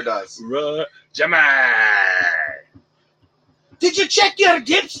motherfucker does. Jimmy. Did you check your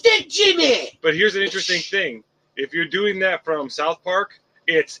dipstick, Jimmy? But here's an interesting thing. If you're doing that from South Park,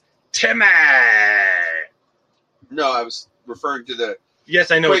 it's Timmy. No, I was referring to the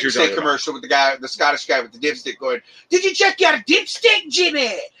Yes, I know what you're Quick talking about. commercial with the Scottish guy with the dipstick going, did you check your dipstick, Jimmy?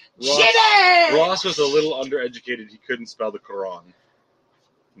 Ross- Jimmy! Ross was a little undereducated. He couldn't spell the Quran.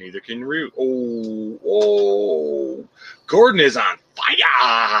 Neither can Rue. Oh. Gordon is on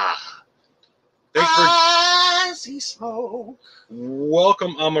fire. Thanks for I see smoke.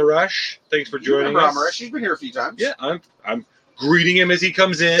 welcome, Amaresh. Thanks for You joining remember us. Amaresh? He's been here a few times. Yeah, I'm greeting him as he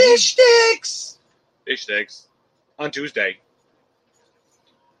comes in. Fish sticks! Fish sticks on Tuesday.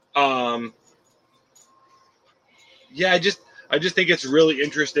 Yeah, I just think it's really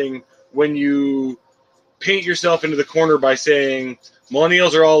interesting when you paint yourself into the corner by saying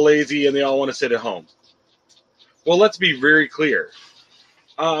millennials are all lazy and they all want to sit at home. Well, let's be very clear.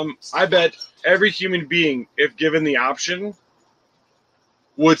 I bet every human being, if given the option,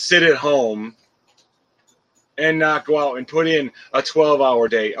 would sit at home and not go out and put in a 12-hour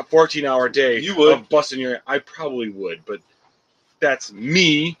day, a 14-hour day. You would. Of busting your. I probably would, but that's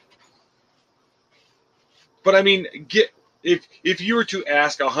me. But I mean, if you were to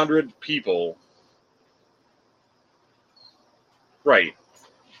ask 100 people, right?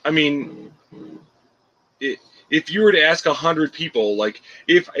 I mean, if you were to ask 100 people, like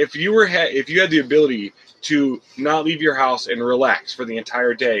if you had the ability to not leave your house and relax for the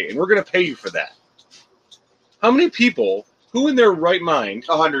entire day, and we're going to pay you for that, how many people who in their right mind,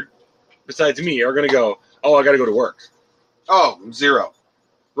 100, besides me, are going to go, oh, I got to go to work? Oh, 0.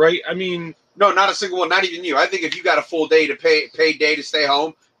 Right? I mean, no, not a single one. Not even you. I think if you got a full day to paid day to stay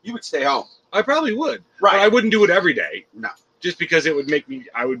home, you would stay home. I probably would. Right. But I wouldn't do it every day. No. Just because it would make me,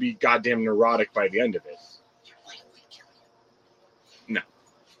 I would be goddamn neurotic by the end of it. No.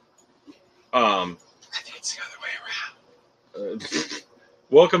 I think it's the other way around.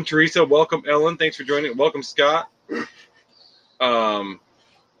 Welcome, Teresa. Welcome, Ellen. Thanks for joining. Welcome, Scott. Right.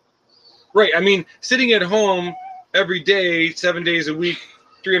 I mean, sitting at home every day, 7 days a week,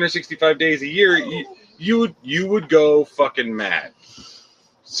 365 days a year, you would go fucking mad.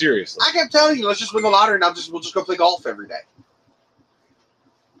 Seriously. I kept telling you, let's just win the lottery and we'll just go play golf every day.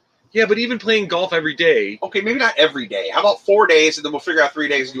 Yeah, but even playing golf every day. Okay, maybe not every day. How about 4 days and then we'll figure out 3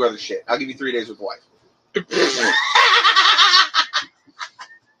 days and do other shit. I'll give you 3 days with the wife.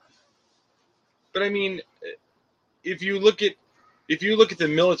 But I mean, if you look at the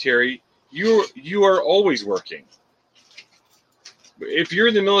military, you are always working. If you're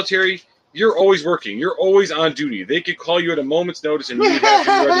in the military, you're always working. You're always on duty. They could call you at a moment's notice and you would have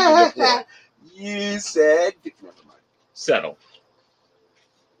to be ready to deploy. You said, never mind. Settle.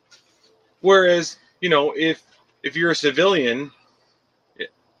 Whereas, if you're a civilian,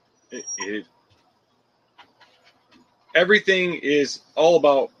 everything is all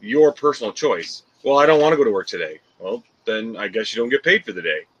about your personal choice. Well, I don't want to go to work today. Well, then I guess you don't get paid for the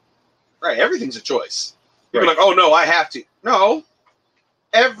day. Right, everything's a choice. You're Right. like, oh no, I have to. No,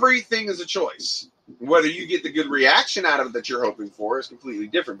 everything is a choice. Whether you get the good reaction out of it that you're hoping for is completely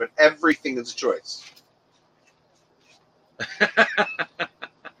different, but everything is a choice.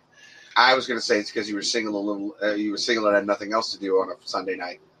 I was going to say it's because you were single you were single and had nothing else to do on a Sunday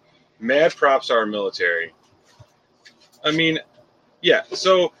night. Mad props to our military. I mean, yeah.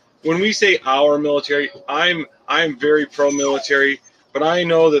 So when we say our military, I'm very pro-military, but I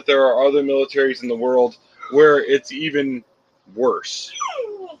know that there are other militaries in the world where it's even worse.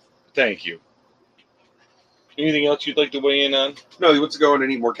 Thank you. Anything else you'd like to weigh in on? No, he wants to go in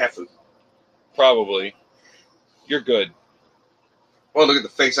and eat more cat food. Probably. You're good. Well, look at the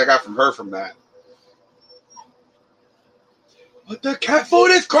face I got from her from that. But the cat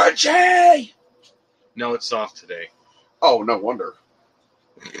food is crunchy! No, it's soft today. Oh, no wonder.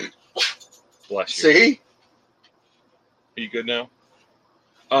 Bless you. See? Are you good now?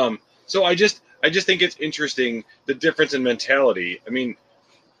 So I just think it's interesting, the difference in mentality. I mean,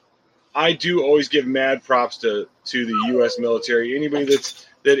 I do always give mad props to the U.S. military. Anybody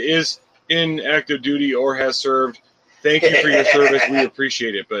that is in active duty or has served, thank you for your service. We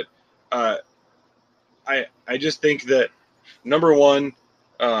appreciate it. But I just think that, number one,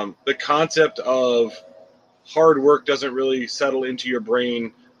 the concept of hard work doesn't really settle into your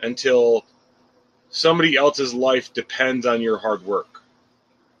brain until somebody else's life depends on your hard work.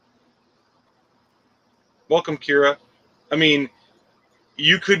 Welcome, Kira. I mean,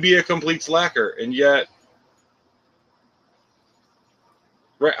 you could be a complete slacker, and yet,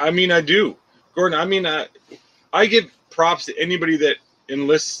 right? I mean, I do, Gordon. I mean, I give props to anybody that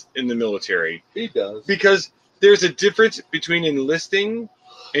enlists in the military. He does. Because there's a difference between enlisting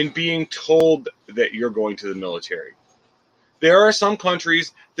and being told that you're going to the military. There are some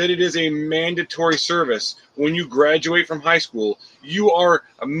countries that it is a mandatory service. When you graduate from high school, you are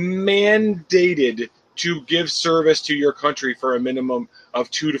mandated to give service to your country for a minimum of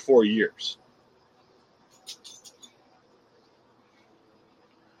 2 to 4 years.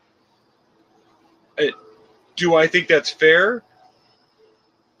 Do I think that's fair?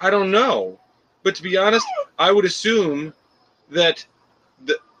 I don't know. But to be honest, I would assume that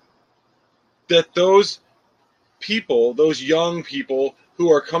those people, those young people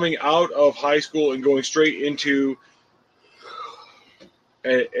who are coming out of high school and going straight into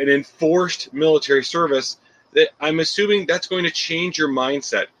an enforced military service, that I'm assuming that's going to change your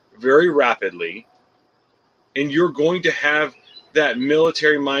mindset very rapidly, and you're going to have that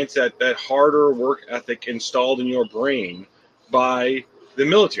military mindset, that harder work ethic installed in your brain by the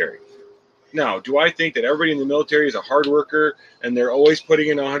military. Now, do I think that everybody in the military is a hard worker and they're always putting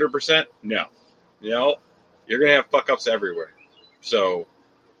in 100%? No. You're going to have fuck-ups everywhere. So,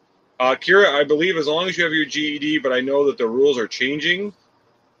 Kira, I believe as long as you have your GED, but I know that the rules are changing.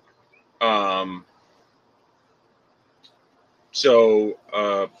 So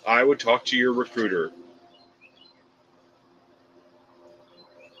I would talk to your recruiter.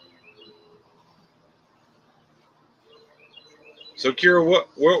 So, Kira,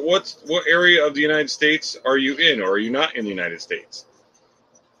 what area of the United States are you in, or are you not in the United States?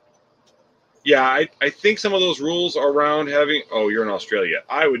 Yeah, I think some of those rules around having... Oh, you're in Australia.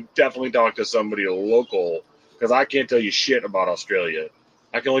 I would definitely talk to somebody local, because I can't tell you shit about Australia.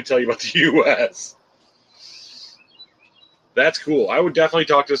 I can only tell you about the U.S. That's cool. I would definitely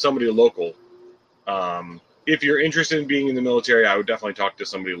talk to somebody local. If you're interested in being in the military, I would definitely talk to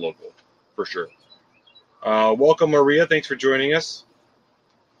somebody local, for sure. Welcome, Maria. Thanks for joining us.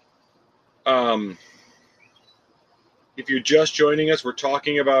 If you're just joining us, we're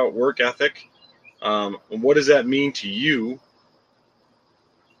talking about work ethic. What does that mean to you?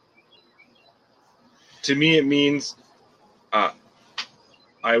 To me, it means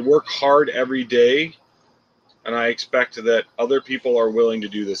I work hard every day, and I expect that other people are willing to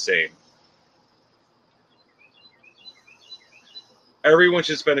do the same. Everyone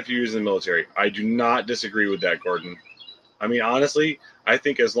should spend a few years in the military. I do not disagree with that, Gordon. I mean, honestly, I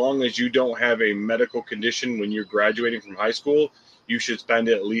think as long as you don't have a medical condition when you're graduating from high school, you should spend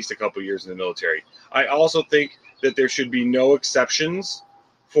at least a couple years in the military. I also think that there should be no exceptions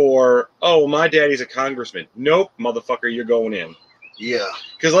for, oh, my daddy's a congressman. Nope, motherfucker, you're going in. Yeah.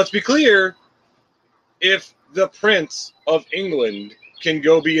 Because let's be clear, if the Prince of England can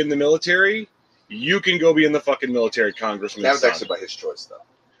go be in the military, you can go be in the fucking military, congressman. That was actually by his choice, though.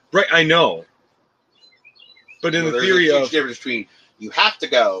 Right, I know. But in the theory there's a huge of... difference between you have to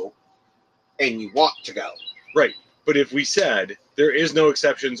go and you want to go. Right. But if we said there is no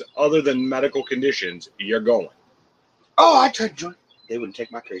exceptions other than medical conditions, you're going. Oh, I tried to join. They wouldn't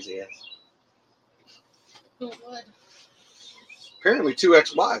take my crazy ass. Who would? Apparently 2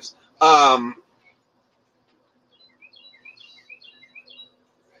 ex-wives.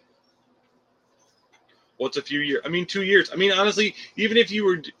 What's a few years? I mean, 2 years. I mean, honestly, even if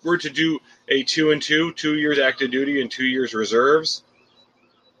you were to do a 2 and 2, 2 years active duty and 2 years reserves,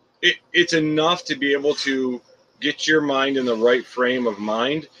 it's enough to be able to get your mind in the right frame of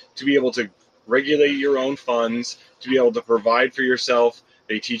mind, to be able to regulate your own funds, to be able to provide for yourself.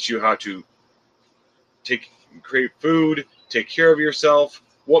 They teach you how to create food, take care of yourself.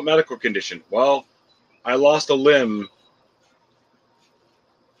 What medical condition? Well, I lost a limb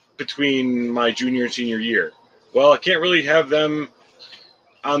between my junior and senior year. Well, I can't really have them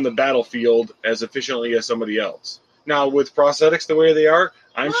on the battlefield as efficiently as somebody else. Now, with prosthetics the way they are,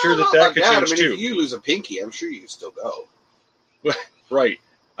 I'm sure that could change too. If you lose a pinky, I'm sure you can still go. Right.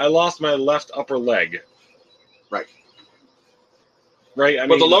 I lost my left upper leg. Right. Right.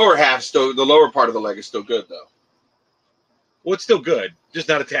 But the lower part of the leg is still good, though. Well, it's still good, just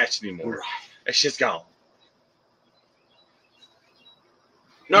not attached anymore. Right. That shit's gone.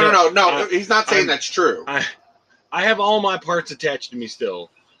 No. He's not saying that's true. I have all my parts attached to me still.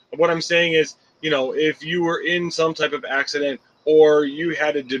 What I'm saying is, if you were in some type of accident or you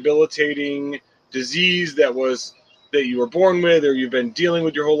had a debilitating disease that you were born with or you've been dealing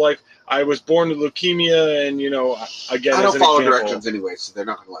with your whole life. I was born with leukemia, and, again, I don't follow directions anyway, so they're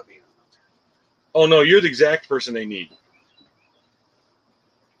not going to let me in. Oh, no, you're the exact person they need.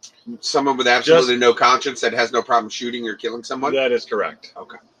 Someone with absolutely no conscience that has no problem shooting or killing someone? That is correct.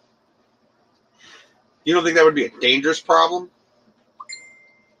 Okay. You don't think that would be a dangerous problem?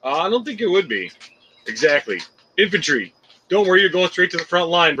 I don't think it would be. Exactly. Infantry. Don't worry, you're going straight to the front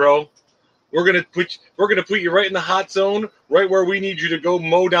line, bro. We're gonna put you right in the hot zone, right where we need you to go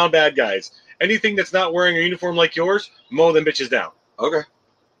mow down bad guys. Anything that's not wearing a uniform like yours, mow them bitches down. Okay.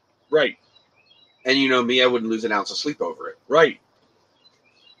 Right. And you know me, I wouldn't lose an ounce of sleep over it. Right.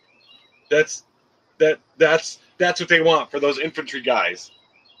 That's what they want for those infantry guys.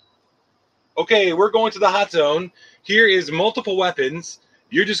 Okay, we're going to the hot zone. Here is multiple weapons.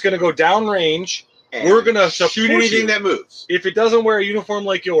 You're just going to go downrange. And we're going to shoot anything that moves. If it doesn't wear a uniform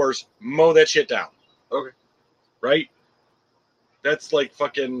like yours, mow that shit down. Okay. Right? That's like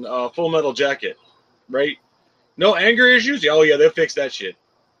fucking Full Metal Jacket. Right? No anger issues? Oh, yeah, they'll fix that shit.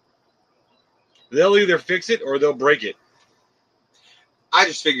 They'll either fix it or they'll break it. I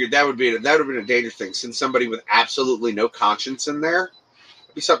just figured that would have been a dangerous thing. Since somebody with absolutely no conscience in there,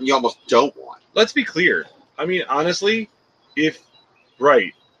 it'd be something you almost don't want. Let's be clear. I mean, honestly, if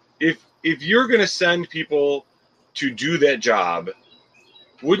you're going to send people to do that job,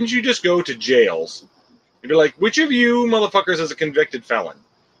 wouldn't you just go to jails and be like, which of you motherfuckers is a convicted felon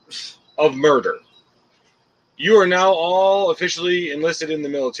of murder? You are now all officially enlisted in the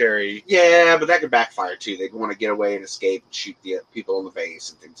military. Yeah, but that could backfire too. They'd want to get away and escape and shoot the people in the face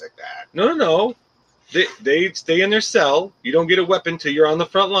and things like that. No. They stay in their cell. You don't get a weapon till you're on the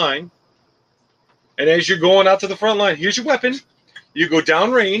front line. And as you're going out to the front line, here's your weapon. You go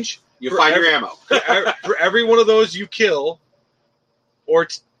down range. You'll find your ammo. For every one of those you kill or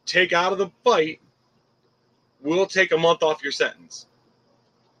take out of the fight, we'll take a month off your sentence.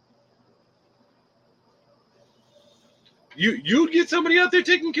 You'd get somebody out there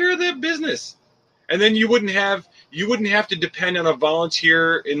taking care of that business, and then you wouldn't have to depend on a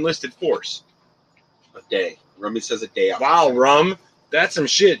volunteer enlisted force. A day. Rummy says a day off. Wow, Rum, that's some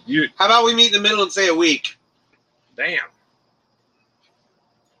shit. How about we meet in the middle and say a week? Damn.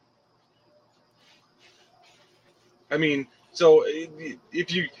 I mean, so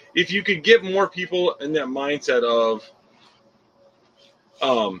if you could get more people in that mindset of,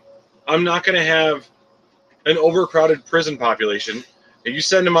 I'm not going to have an overcrowded prison population, and you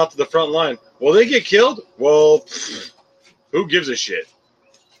send them out to the front line. Will they get killed? Well, who gives a shit?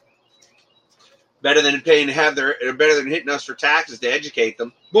 Better than hitting us for taxes to educate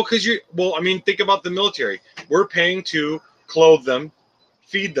them. Well, think about the military. We're paying to clothe them,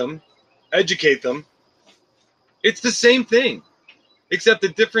 feed them, educate them. It's the same thing, except the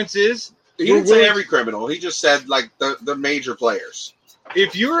difference is He didn't say every criminal. He just said like the major players.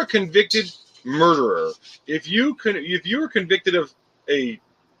 If you're a convicted murderer, if you were convicted of I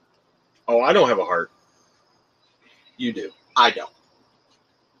don't have a heart. You do. I don't.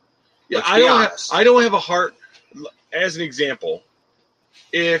 Yeah, I don't have a heart. As an example,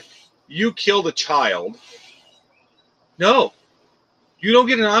 if you killed a child, no, you don't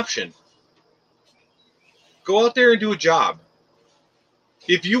get an option. Go out there and do a job.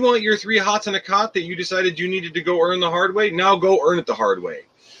 If you want your 3 hots and a cot that you decided you needed to go earn the hard way, now go earn it the hard way.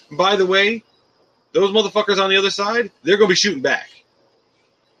 By the way, those motherfuckers on the other side, they're going to be shooting back.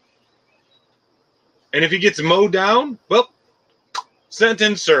 And if he gets mowed down, well,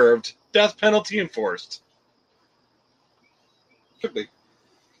 sentence served, death penalty enforced. Could be.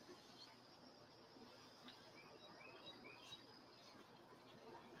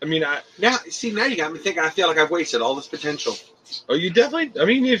 I mean, now you got me thinking. I feel like I've wasted all this potential. Oh, you definitely. I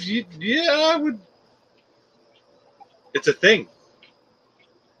mean, I would. It's a thing.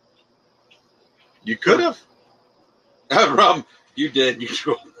 You could have. Rum, you did. You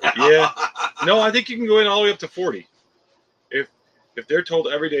drew. Yeah. No, I think you can go in all the way up to 40. If they're told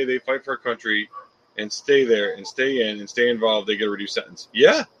every day they fight for a country and stay there and stay in and stay involved, they get a reduced sentence.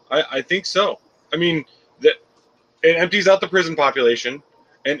 Yeah, I think so. I mean, that it empties out the prison population,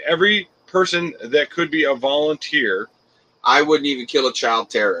 and every person that could be a volunteer. I wouldn't even kill a child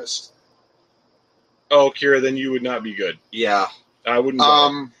terrorist. Oh, Kira, then you would not be good. Yeah. I wouldn't.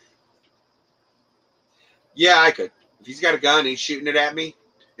 Yeah, I could. If he's got a gun and he's shooting it at me.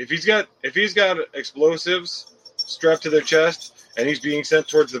 If he's got explosives strapped to their chest and he's being sent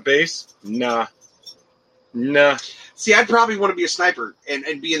towards the base, nah. See, I'd probably want to be a sniper and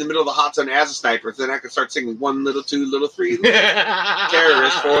be in the middle of the hot zone as a sniper. Then I could start singing 1 little, 2 little, 3 little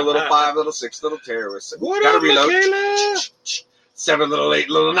terrorists, 4 little, 5 little, 6 little terrorists. What Gotta up, reload. Michaela? 7 little, 8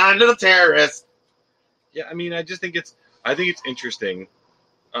 little, 9 little terrorists. Yeah, I mean, I think it's interesting.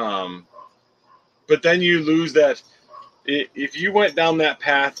 But then you lose that. If you went down that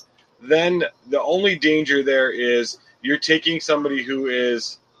path, then the only danger there is you're taking somebody who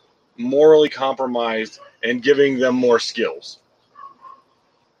is morally compromised and giving them more skills.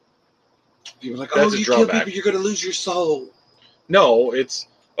 People are like, That's a you drawback. kill people, you're going to lose your soul. No, it's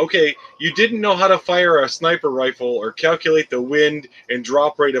okay. You didn't know how to fire a sniper rifle or calculate the wind and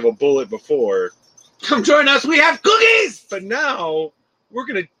drop rate of a bullet before. Come join us. We have cookies. But now we're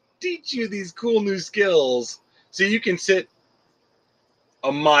going to teach you these cool new skills so you can sit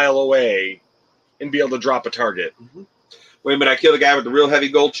a mile away and be able to drop a target. Mm-hmm. Wait a minute, I killed a guy with the real heavy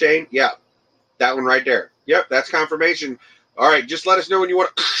gold chain? Yeah, that one right there. Yep, that's confirmation. All right, just let us know when you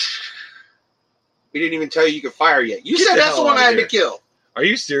want to... We didn't even tell you could fire yet. You said that's the one I had to kill. Are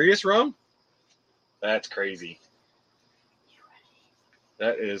you serious, Rum? That's crazy.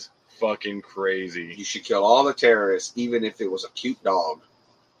 That is fucking crazy. You should kill all the terrorists, even if it was a cute dog.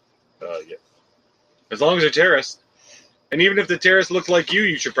 Yeah. As long as they're terrorists. And even if the terrorist looks like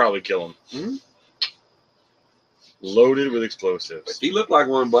you should probably kill him. Mm-hmm. Loaded with explosives. If he looked like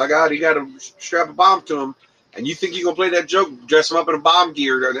one, by God, he got to strap a bomb to him. And you think you're going to play that joke, dress him up in a bomb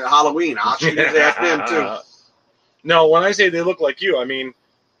gear at Halloween. I'll shoot his ass then, too. No, when I say they look like you, I mean,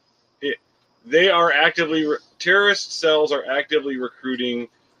 they are actively terrorist cells are actively recruiting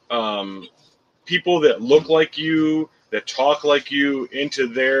people that look like you, that talk like you, into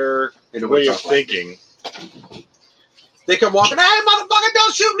their way of thinking. They come walking, hey, motherfucker,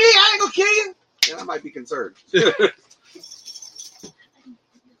 don't shoot me. I ain't gonna kill you. And I might be concerned.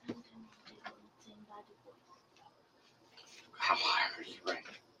 How high are you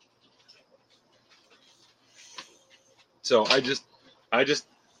ranking? So I just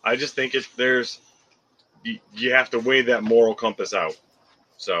think you have to weigh that moral compass out.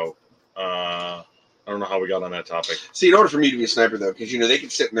 So I don't know how we got on that topic. See, in order for me to be a sniper, though, because they can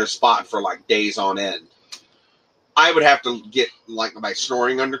sit in their spot for like days on end, I would have to get like my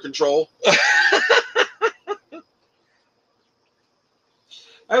snoring under control.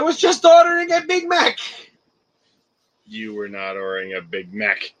 I was just ordering a Big Mac. You were not ordering a Big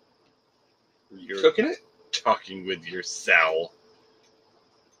Mac. You're cooking it? Talking with your cell.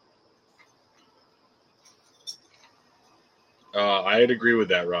 I'd agree with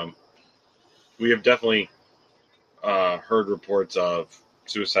that, Rum. We have definitely heard reports of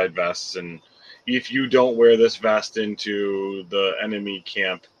suicide vests, and if you don't wear this vest into the enemy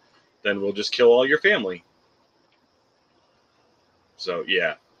camp, then we'll just kill all your family. So,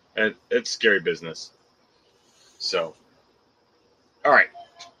 yeah, it's scary business. So, all right.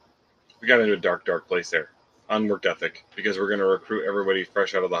 We got into a dark, dark place there on work ethic because we're going to recruit everybody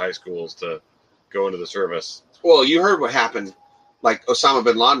fresh out of the high schools to go into the service. Well, you heard what happened. Like Osama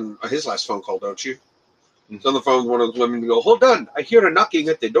bin Laden, his last phone call, don't you? He's on the phone with one of the women to go, hold on, I hear a knocking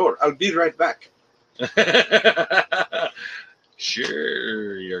at the door. I'll be right back.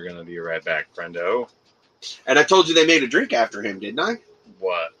 Sure, you're going to be right back, friendo. And I told you they made a drink after him, didn't I?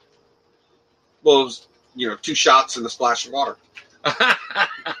 What? Well, it was, 2 shots and a splash of water.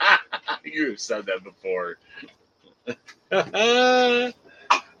 You've said that before.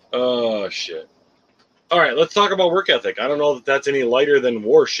 Oh, shit. All right, let's talk about work ethic. I don't know if that's any lighter than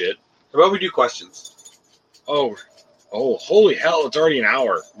war shit. How about we do questions? Oh, holy hell, it's already an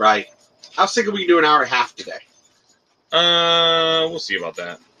hour. Right. I was thinking we could do an hour and a half today. We'll see about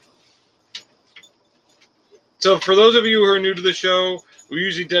that. So for those of you who are new to the show, we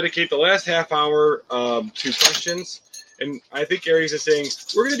usually dedicate the last half hour to questions. And I think Aries is saying,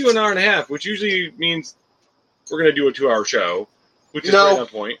 we're going to do an hour and a half, which usually means we're going to do a 2-hour show, which is right on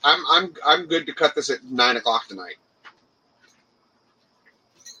point. I'm good to cut this at 9 o'clock tonight.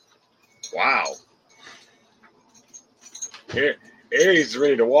 Wow. Aries is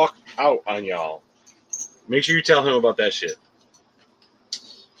ready to walk out on y'all. Make sure you tell him about that shit.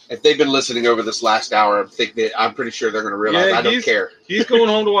 If they've been listening over this last hour, I'm pretty sure they're going to realize I don't care. He's going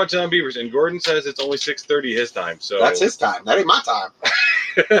home to watch Zombie Beavers, and Gordon says it's only 6:30 his time. So that's his time. That ain't my time.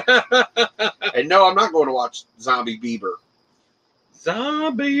 And no, I'm not going to watch Zombie Beaver.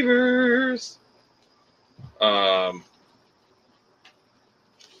 Zombie Beavers.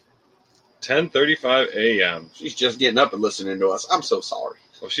 10:35 a.m. She's just getting up and listening to us. I'm so sorry.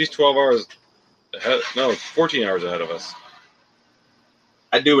 Well, she's 12 hours ahead. No, 14 hours ahead of us.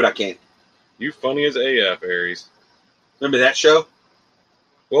 I do what I can. You funny as AF, Aries. Remember that show?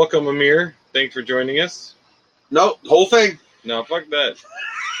 Welcome, Amir. Thanks for joining us. No, the whole thing. No, fuck that.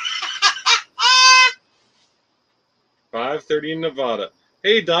 5:30 in Nevada.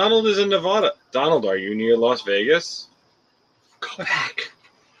 Hey, Donald is in Nevada. Donald, are you near Las Vegas? Go back.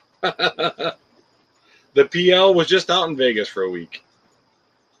 The PL was just out in Vegas for a week.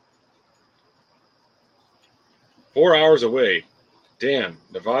 4 hours away. Damn,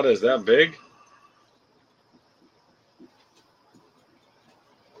 Nevada is that big?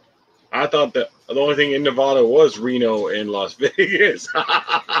 I thought that the only thing in Nevada was Reno and Las Vegas.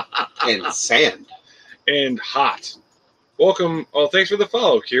 And sand. And hot. Welcome. Oh, thanks for the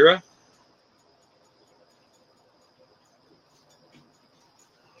follow, Kira.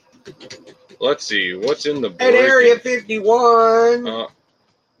 Let's see. What's in the At Area 51.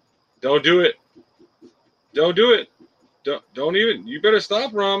 Don't do it. Don't do it. Don't even. You better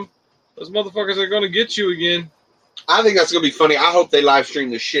stop, Rom. Those motherfuckers are going to get you again. I think that's going to be funny. I hope they live stream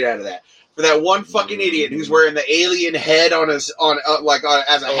the shit out of that. For that one fucking idiot who's wearing the alien head as a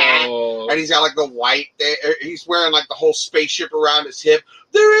hat, and he's got like the white. He's wearing like the whole spaceship around his hip.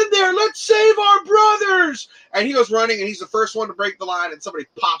 They're in there. Let's save our brothers. And he goes running, and he's the first one to break the line, and somebody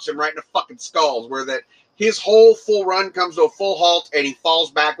pops him right in the fucking skulls, where that his whole full run comes to a full halt, and he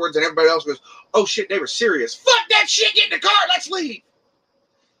falls backwards, and everybody else goes, "Oh shit, they were serious. Fuck that shit. Get in the car. Let's leave."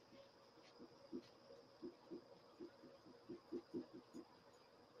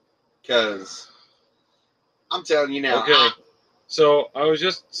 Because I'm telling you now. Okay. So I was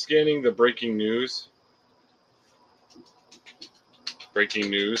just scanning the breaking news. Breaking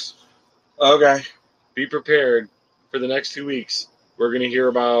news. Okay. be prepared for the next 2 weeks. We're going to hear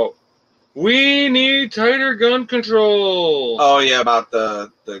about, we need tighter gun control. Oh, yeah, about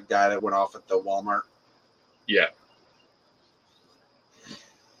the guy that went off at the Walmart. Yeah.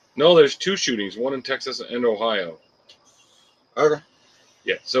 No, there's 2 shootings, one in Texas and Ohio. Okay.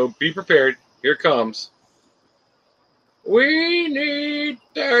 Yeah, so be prepared. Here it comes. We need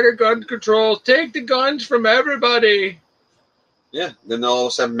tighter gun control. Take the guns from everybody. Yeah, then they'll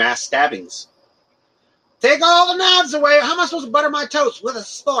also have mass stabbings. Take all the knives away. How am I supposed to butter my toast? With a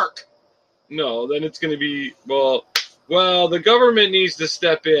spark. No, then it's going to be, well, the government needs to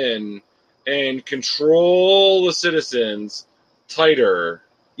step in and control the citizens tighter.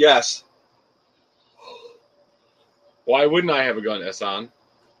 Yes. Why wouldn't I have a gun, Ehsan?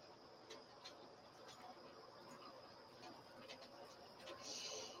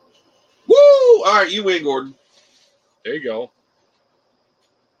 Woo! All right, you win, Gordon. There you go.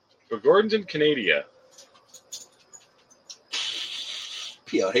 But Gordon's in Canada.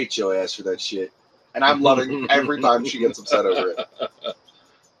 PL hates your ass for that shit. And I'm loving every time she gets upset over it.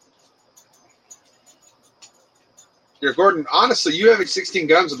 Yeah, Gordon, honestly, you having 16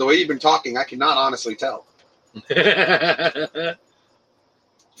 guns and the way you've been talking, I cannot honestly tell. You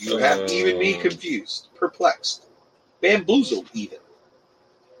have even me confused, perplexed, bamboozled even.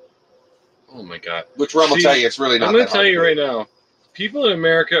 Oh my God. Which Rum will tell you it's really not I'm going that to tell hard you to right do. now, people in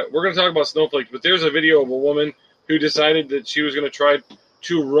America, we're going to talk about snowflakes, but there's a video of a woman who decided that she was going to try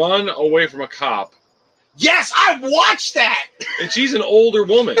to run away from a cop. Yes, I watched that! And she's an older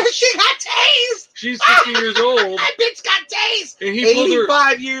woman. She got tased! She's 60 years old. That bitch got tased! And he pulled her.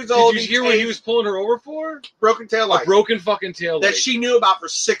 85 years old. Did you hear what he was pulling her over for? Broken tail light. A broken fucking tail light. That she knew about for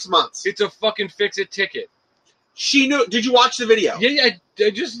 6 months. It's a fucking fix-it ticket. She knew. Did you watch the video? Yeah, I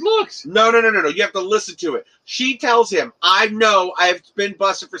just looked. No. You have to listen to it. She tells him, I know I've been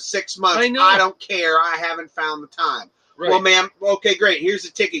busted for 6 months. I know. I don't care. I haven't found the time. Right. Well, ma'am, okay, great. Here's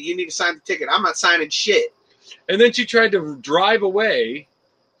the ticket. You need to sign the ticket. I'm not signing shit. And then she tried to drive away.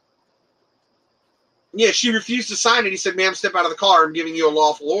 Yeah, she refused to sign it. He said, ma'am, step out of the car. I'm giving you a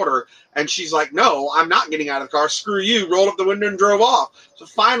lawful order. And she's like, no, I'm not getting out of the car. Screw you. Rolled up the window and drove off. So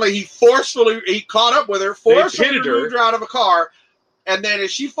finally, he caught up with her, forcefully pitted her. removed her out of a car. And then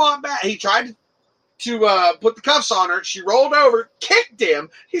as she fought back, he tried to put the cuffs on her. She rolled over, kicked him.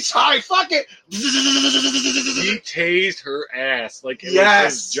 He's sorry, fuck it. He tased her ass like it Yes.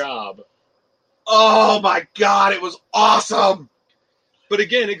 was his job. Oh, my God. It was awesome. But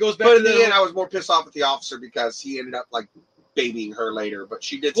again, it goes back But to in the end, I was more pissed off at the officer because he ended up, like, babying her later. But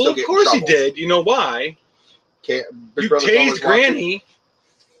she did well, still of get in course he trouble. did. You know why? Big You Brother's always tased watching. Granny.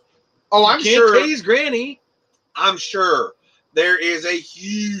 Oh, I'm You can't sure. tase Granny. I'm sure there is a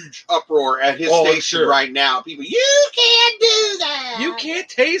huge uproar at his Oh, I'm station sure. right now. People, you can't do that. You can't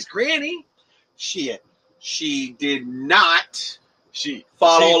tase Granny. Shit. She did not She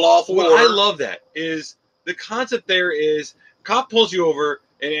follow a lawful What order. I love that is the concept there is cop pulls you over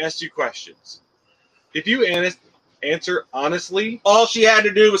and asks you questions. If you answer honestly, All she had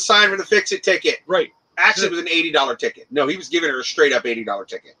to do was sign for the fix-it ticket. right, Actually, it was an $80 ticket. No, he was giving her a straight-up $80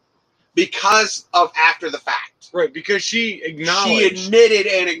 ticket. Because of after the fact. right, because she She acknowledged. admitted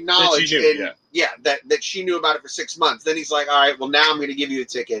and acknowledged That she knew, that she knew about it for 6 months. Then he's like, all right, well, now I'm going to give you a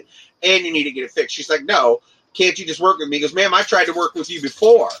ticket, and you need to get it fixed. She's like, no, can't you just work with me? He goes, ma'am, I tried to work with you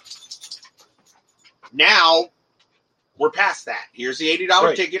before. Now, we're past that. Here's the $80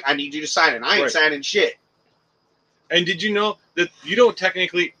 Right. ticket. I need you to sign it. I ain't Right. signing shit. And did you know that you don't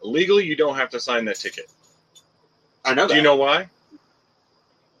technically, legally, you don't have to sign that ticket? I know that. Do you know why?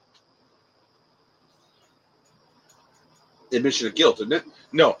 Admission of guilt, isn't it?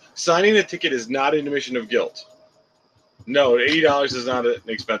 No, signing the ticket is not an admission of guilt. No, $80 is not an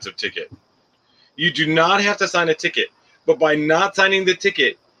expensive ticket. You do not have to sign a ticket. But by not signing the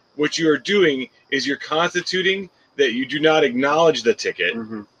ticket, what you are doing is you're constituting that you do not acknowledge the ticket.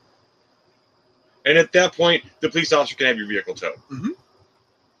 Mm-hmm. And at that point, the police officer can have your vehicle towed.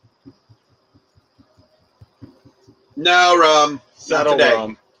 No, Rum. Not Settle today.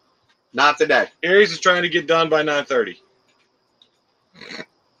 rum. Not today. Aries is trying to get done by 9:30.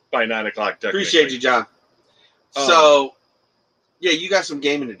 By 9 o'clock, technically. Appreciate you, John. So, yeah, you got some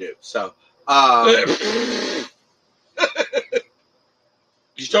gaming to do. So,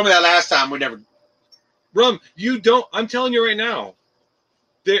 you told me that last time. We never. Rum, you don't. I'm telling you right now.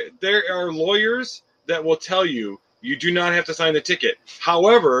 There are lawyers that will tell you you do not have to sign the ticket.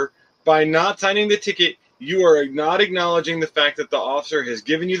 However, by not signing the ticket, you are not acknowledging the fact that the officer has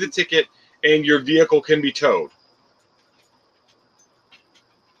given you the ticket and your vehicle can be towed.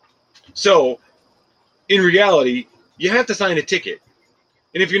 So, in reality, you have to sign a ticket.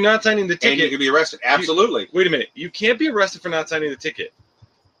 And if you're not signing the And you ticket, can be arrested. Absolutely. wait a minute. You can't be arrested for not signing the ticket.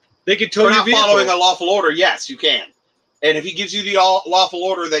 They could tow For your not vehicle. following a lawful order, yes, you can. And if he gives you the lawful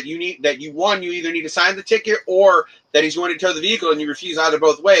order that you either need to sign the ticket or that he's going to tow the vehicle and you refuse either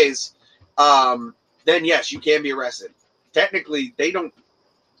both ways, then yes, you can be arrested. Technically, they don't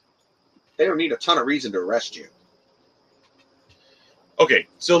need a ton of reason to arrest you. Okay,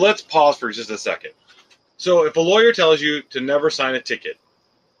 so let's pause for just a second. So if a lawyer tells you to never sign a ticket,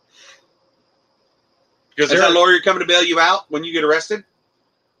 because Is that lawyer coming to bail you out when you get arrested?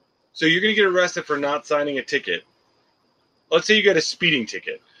 So you're going to get arrested for not signing a ticket. Let's say you get a speeding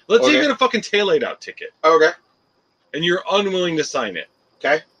ticket. Let's say you Okay. get a fucking taillight out ticket, Okay. and you're unwilling to sign it.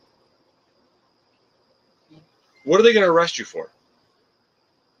 Okay. What are they going to arrest you for?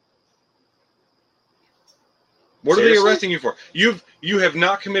 What are they Seriously? arresting you for? You have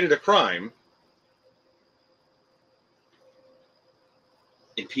not committed a crime.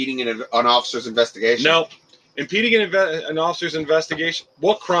 Impeding an officer's investigation. No. Impeding an officer's investigation.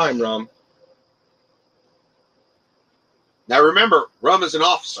 What crime, Rum? Now remember, Rum is an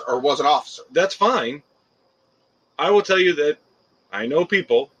officer, or was an officer. That's fine. I will tell you that I know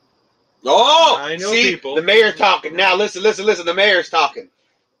people. Oh! I know see, people. The mayor talking. Now listen. The mayor's talking.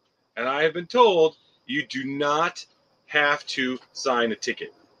 And I have been told you do not have to sign a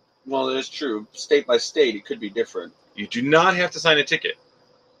ticket. Well, that's true. State by state, it could be different. You do not have to sign a ticket.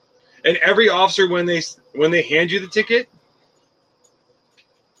 And every officer, when they hand you the ticket,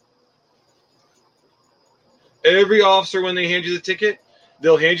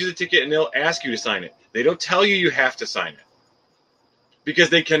 they'll hand you the ticket and they'll ask you to sign it. They don't tell you have to sign it.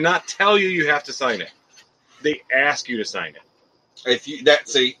 Because they cannot tell you have to sign it. They ask you to sign it. If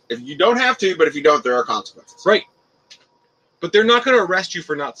you don't have to, but if you don't, there are consequences. Right. But they're not going to arrest you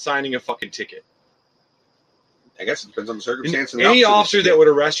for not signing a fucking ticket. I guess it depends on the circumstance. And Any officer that would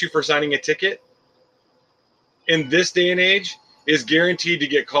arrest you for signing a ticket in this day and age is guaranteed to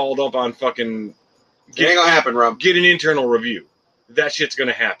get called up on fucking... It ain't gonna happen, Rum. Get an internal review. That shit's going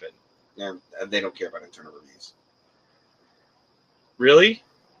to happen. Yeah, they don't care about internal reviews. Really?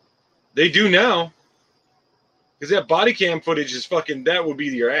 They do now. Because that body cam footage is fucking... That would be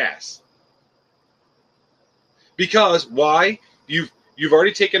your ass. Because, why? You've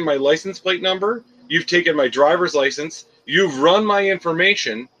already taken my license plate number. You've taken my driver's license. You've run my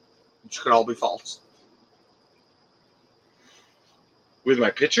information. Which could all be false. With my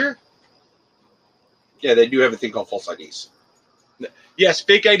picture? Yeah, they do have a thing called false IDs. Yes,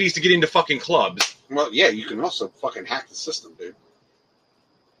 fake IDs to get into fucking clubs. Well, yeah, you can also fucking hack the system, dude.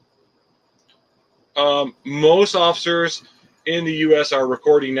 Most officers in the U.S. are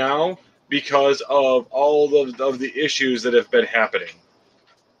recording now because of all of the issues that have been happening.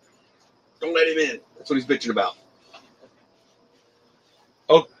 Don't let him in. That's what he's bitching about.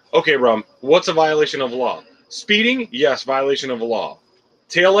 Oh, okay, Rum. What's a violation of law? Speeding? Yes, violation of law.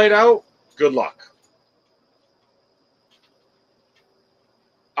 Taillight out? Good luck.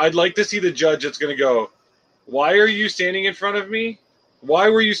 I'd like to see the judge that's going to go, why are you standing in front of me? Why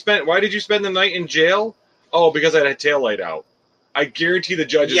did you spend the night in jail? Oh, because I had a taillight out. I guarantee the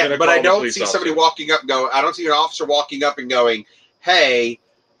judge is going to call the police officer. But I don't see somebody walking up I don't see an officer walking up and going, hey,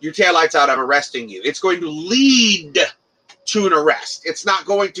 your taillight's out, I'm arresting you. It's going to lead to an arrest. It's not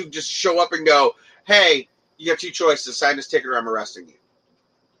going to just show up and go, hey, you got two choices, sign this ticket or I'm arresting you.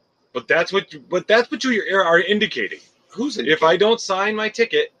 But that's what you are indicating. Who's in? If I don't sign my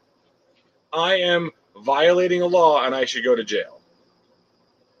ticket, I am violating a law and I should go to jail.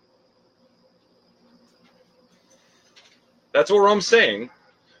 That's what I'm saying.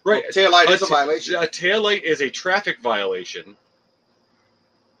 Right. Well, taillight is a violation. A taillight is a traffic violation,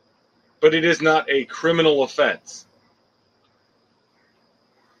 but it is not a criminal offense.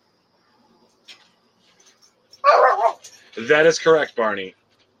 That is correct, Barney.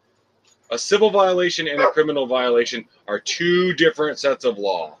 A civil violation and a criminal violation are two different sets of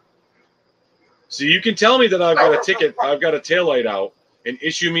law. So you can tell me that I've got a ticket, I've got a taillight out, and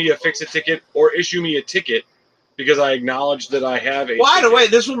issue me a fix-it ticket or issue me a ticket because I acknowledge that I have a By ticket. the way,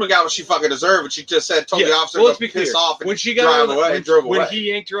 this woman got what she fucking deserved, and she just told the officer let's to be piss clear. off and When she got drove away. when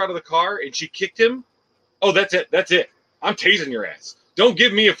he yanked her out of the car and she kicked him, oh, that's it. I'm tasing your ass. Don't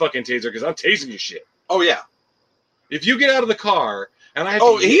give me a fucking taser because I'm tasing you shit. Oh, yeah. If you get out of the car and I have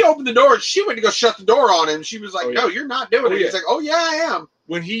to... He opened the door. She went to go shut the door on him. She was like, Oh, yeah. no, you're not doing it. Yeah. He's like, oh, yeah, I am.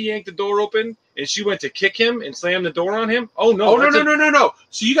 When he yanked the door open and she went to kick him and slam the door on him, oh, no. Oh, no.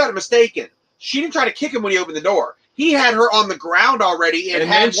 So you got it mistaken. She didn't try to kick him when he opened the door. He had her on the ground already and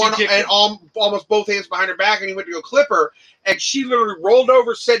had one and almost both hands behind her back, and he went to go clip her, and she literally rolled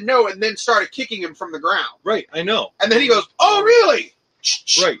over, said no, and then started kicking him from the ground. Right, I know. And then he goes, oh, really?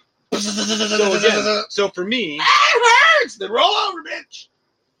 Right. So again, so for me, It hurts. Then roll over, bitch.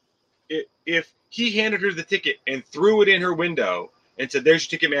 If he handed her the ticket and threw it in her window and said, "There's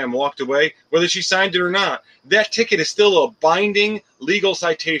your ticket, ma'am," walked away, whether she signed it or not, that ticket is still a binding legal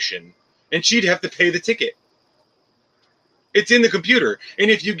citation, and she'd have to pay the ticket. It's in the computer. And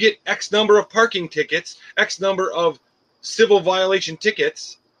if you get X number of parking tickets, X number of civil violation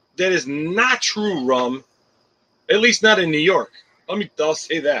tickets, that is not true, Rum. At least not in New York. I'll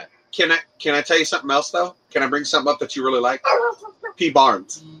say that. Can I tell you something else though? Can I bring something up that you really like? P.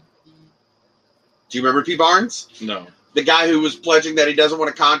 Barnes. Do you remember P. Barnes? No. The guy who was pledging that he doesn't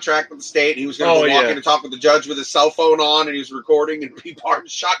want a contract with the state. He was going to walk in and talk with the judge with his cell phone on, and he was recording, and P. Barnes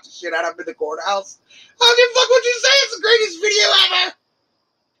shot the shit out of him in the courthouse. I don't give a fuck what you say. It's the greatest video ever.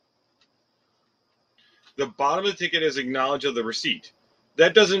 The bottom of the ticket is acknowledge of the receipt.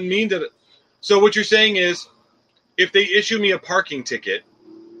 That doesn't mean that... So what you're saying is, if they issue me a parking ticket,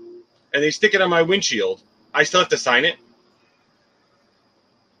 and they stick it on my windshield, I still have to sign it?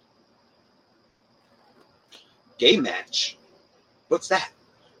 Game match. What's that?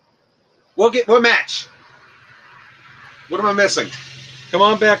 What match? What am I missing? Come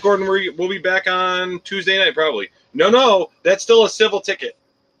on back, Gordon. We'll be back on Tuesday night, probably. No, that's still a civil ticket.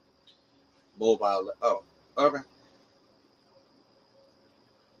 Mobile. Oh, okay.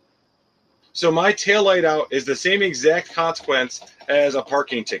 So my taillight out is the same exact consequence as a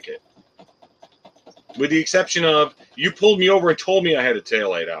parking ticket. With the exception of, you pulled me over and told me I had a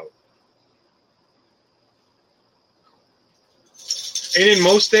taillight out. And in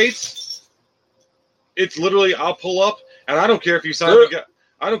most states, it's literally, I'll pull up, and I don't care if you sign it.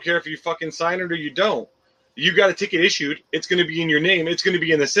 I don't care if you fucking sign it or you don't. You got a ticket issued. It's going to be in your name. It's going to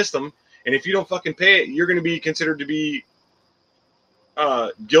be in the system. And if you don't fucking pay it, you're going to be considered to be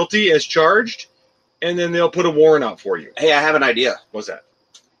guilty as charged. And then they'll put a warrant out for you. Hey, I have an idea. What's that?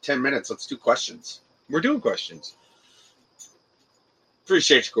 10 minutes. Let's do questions. We're doing questions.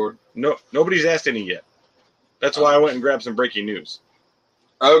 Appreciate you, Gordon. No, nobody's asked any yet. That's why I went and grabbed some breaking news.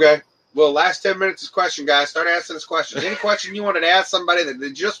 Okay. Well, last 10 minutes is question, guys. Start asking us questions. Any question you wanted to ask somebody that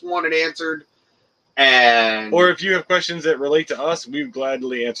they just wanted answered, and or if you have questions that relate to us, we would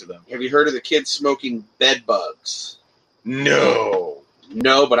gladly answer them. Have you heard of the kids smoking bed bugs? No,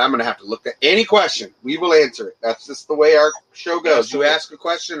 but I'm going to have to look at any question. We will answer it. That's just the way our show goes. Absolutely. You ask a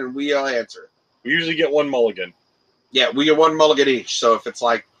question, and we'll answer it. We usually get one mulligan. Yeah, we get one mulligan each. So if it's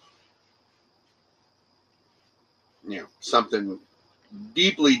like, something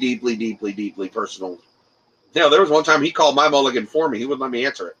deeply, deeply, deeply, deeply personal. There was one time he called my mulligan for me. He wouldn't let me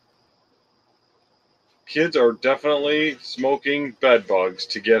answer it. Kids are definitely smoking bed bugs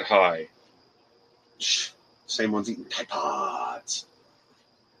to get high. Same ones eating Tide Pods.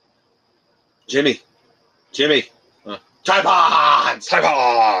 Jimmy. Huh. Tide Pods. Tide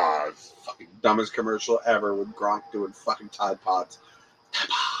Pods. Fucking dumbest commercial ever with Gronk doing fucking Tide Pods. Tide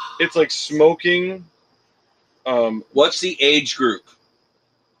Pods. It's like smoking. What's the age group?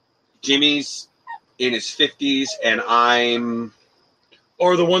 Jimmy's in his 50s, and I'm...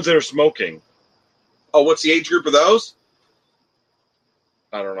 Or the ones that are smoking. Oh, what's the age group of those?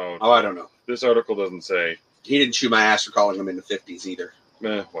 I don't know. Oh, I don't know. This article doesn't say. He didn't chew my ass for calling him in the 50s either.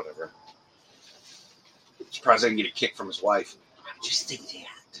 Whatever. Surprised I didn't get a kick from his wife. Why did you say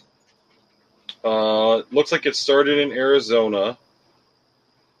that? Looks like it started in Arizona.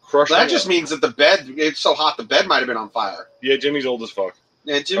 Crushing That just means that the bed, it's so hot the bed might have been on fire. Yeah, Jimmy's old as fuck.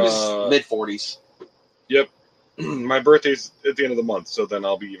 Yeah, Jimmy's mid-40s. Yep. My birthday's at the end of the month, so then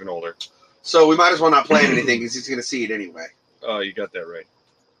I'll be even older. So we might as well not plan anything because he's going to see it anyway. You got that right.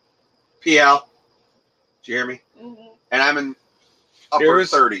 PL, did you hear me? Mm-hmm. And I'm in upper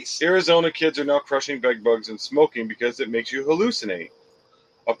 30s. Arizona kids are now crushing bed bugs and smoking because it makes you hallucinate.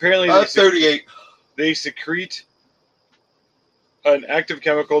 Apparently, 38. They secrete an active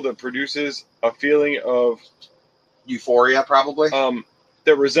chemical that produces a feeling of Euphoria, probably.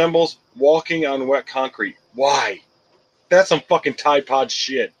 That resembles walking on wet concrete. Why? That's some fucking Tide Pod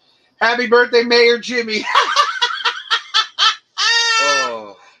shit. Happy birthday, Mayor Jimmy.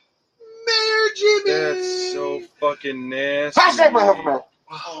 Oh, Mayor Jimmy. that's so fucking nasty. Hashtag my helmet.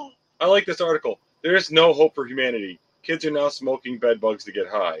 I like this article. There is no hope for humanity. Kids are now smoking bed bugs to get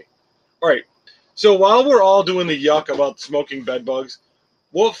high. All right. So while we're all doing the yuck about smoking bed bugs,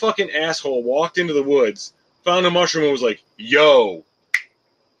 what fucking asshole walked into the woods, found a mushroom, and was like, "Yo,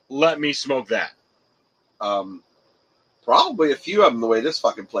 let me smoke that"? Probably a few of them the way this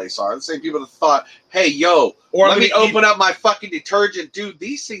fucking place are. The same people that thought, hey, yo, Or let me open up my fucking detergent. Dude,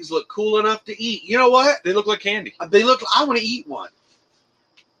 these things look cool enough to eat. You know what? They look like candy. I want to eat one.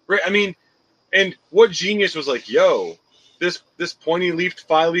 Right? I mean, and what genius was like, "Yo, this pointy leafed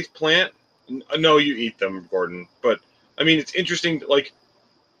 5-leaf plant. No, you eat them, Gordon. But I mean, it's interesting. Like,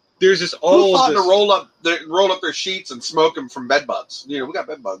 there's this Who thought this, to roll up their sheets and smoke them from bed bugs? You know, we got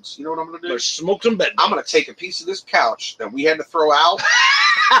bed bugs. You know what I'm going to do? like, smoke some bed. I'm going to take a piece of this couch that we had to throw out,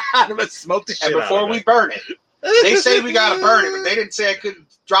 I'm gonna smoke the shit and out before of we it. burn it, they say we got to burn it, but they didn't say I could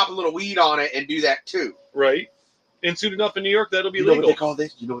drop a little weed on it and do that too. Right. And soon enough in New York, that'll be You know legal. what they call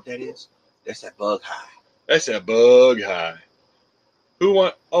this? You know what that is? That's that bug high. That's a bug high. Who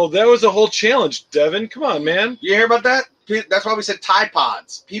want? Oh, that was a whole challenge, Devin. Come on, man. You hear about that? That's why we said Tide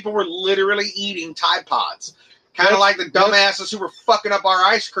Pods. People were literally eating Tide Pods. Kind of like the dumbasses who were fucking up our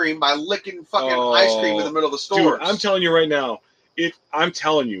ice cream by licking fucking ice cream in the middle of the stores. Dude, I'm telling you right now. If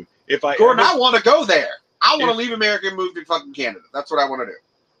I Gordon, I want to go there. I want to leave America and move to fucking Canada. That's what I want to do.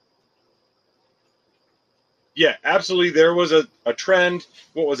 Yeah, absolutely. There was a trend.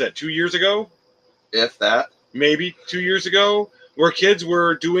 What was that? 2 years ago? If that. Maybe 2 years ago, where kids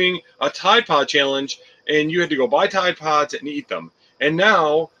were doing a Tide Pod challenge, and you had to go buy Tide Pods and eat them. And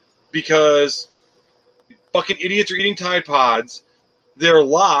now, because fucking idiots are eating Tide Pods, they're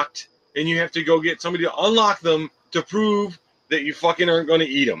locked, and you have to go get somebody to unlock them to prove that you fucking aren't going to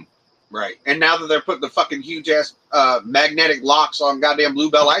eat them. Right. And now that they're putting the fucking huge-ass magnetic locks on goddamn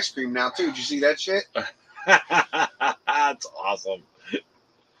Bluebell ice cream now, too. Did you see that shit? That's awesome.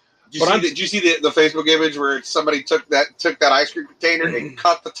 Did you see the Facebook image where somebody took that ice cream container and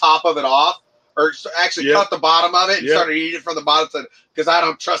cut the top of it off? Or actually cut the bottom of it and started eating it from the bottom because I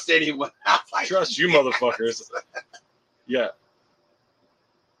don't trust anyone. Like, trust you motherfuckers. Yeah.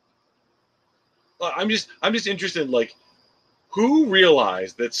 Well, I'm just interested in, like, who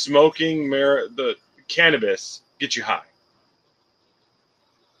realized that smoking the cannabis gets you high?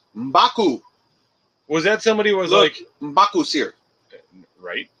 M'Baku. Was that somebody who was Look, like M'Baku's here.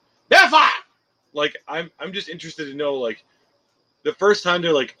 right? Therefore, Like, I'm just interested to know, like, the first time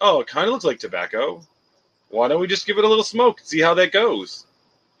they're like, oh, it kind of looks like tobacco. Why don't we just give it a little smoke and see how that goes?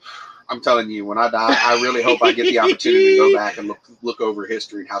 I'm telling you, when I die, I really hope I get the opportunity to go back and look over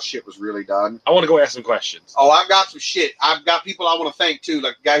history and how shit was really done. I want to go ask some questions. Oh, I've got some shit. I've got people I want to thank, too,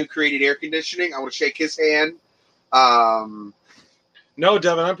 like the guy who created air conditioning. I want to shake his hand. No,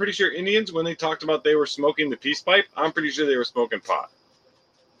 Devin, I'm pretty sure Indians, when they talked about they were smoking the peace pipe, I'm pretty sure they were smoking pot.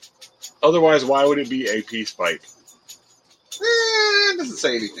 Otherwise, why would it be a peace pipe? It doesn't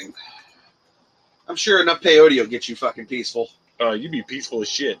say anything. I'm sure enough peyote will get you fucking peaceful. You'd be peaceful as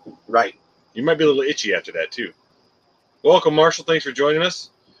shit. Right. You might be a little itchy after that, too. Welcome, Marshall. Thanks for joining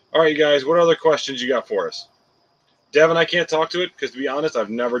us. All right, you guys, what other questions you got for us? Devin, I can't talk to it because, to be honest, I've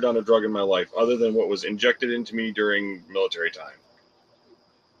never done a drug in my life other than what was injected into me during military time.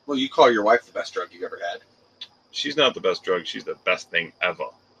 Well, you call your wife the best drug you've ever had. She's not the best drug. She's the best thing ever.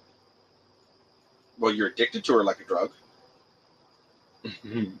 Well, you're addicted to her like a drug.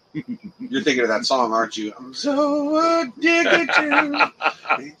 You're thinking of that song, aren't you? I'm so addicted to...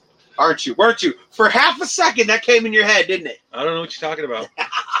 Aren't you? Weren't you? For half a second, that came in your head, didn't it? I don't know what you're talking about.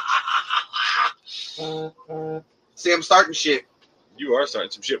 See, I'm starting shit. You are starting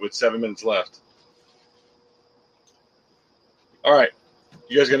some shit with 7 minutes left. All right.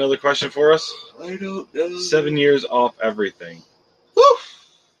 You guys got another question for us? I don't know. 7 years off everything. Woo!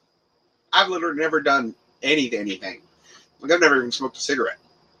 I've literally never done anything. Like, I've never even smoked a cigarette.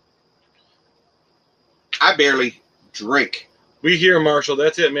 I barely drink. We hear Marshall.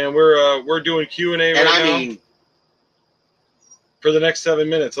 That's it, man. We're doing Q&A right now. And I mean, for the next 7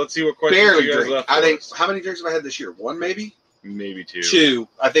 minutes. Let's see what questions barely you guys drink. left. I for think, us. how many drinks have I had this year? One, maybe? Maybe two. Two.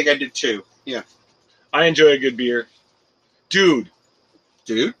 I think I did two. Yeah. I enjoy a good beer. Dude,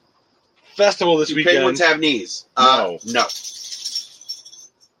 festival this weekend. Penguins have knees. No. No.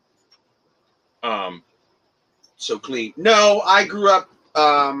 So clean. No, I grew up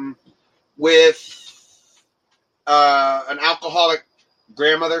with an alcoholic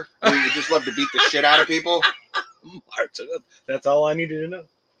grandmother who just loved to beat the shit out of people. That's all I needed to know.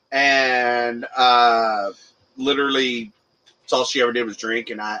 And literally, that's all she ever did was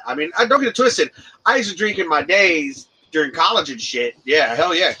drink. And I mean, I don't get it twisted. I used to drink in my days during college and shit. Yeah,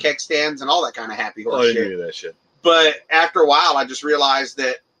 hell yeah, keg stands and all that kind of happy horse I didn't shit. do that shit. But after a while, I just realized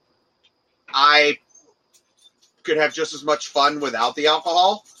that I could have just as much fun without the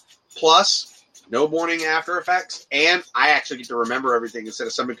alcohol. Plus, no morning after effects. And I actually get to remember everything instead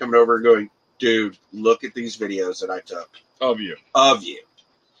of somebody coming over and going, dude, look at these videos that I took. Of you.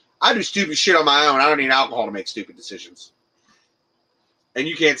 I do stupid shit on my own. I don't need alcohol to make stupid decisions. And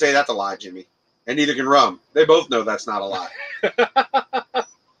you can't say that's a lie, Jimmy. And neither can rum. They both know that's not a lie.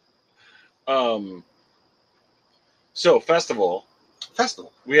 So, festival.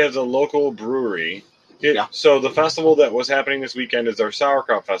 Festival. We have the local brewery Yeah. So the festival that was happening this weekend is our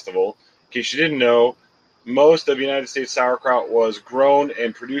sauerkraut festival. In case you didn't know, most of United States sauerkraut was grown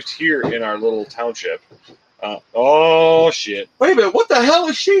and produced here in our little township. Oh, shit. Wait a minute, what the hell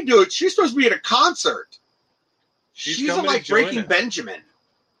is she doing? She's supposed to be at a concert. She's coming like to join Breaking us. Benjamin.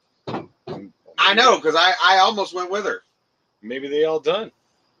 I know, because I almost went with her. Maybe they all done.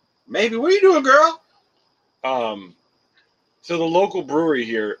 Maybe. What are you doing, girl? So the local brewery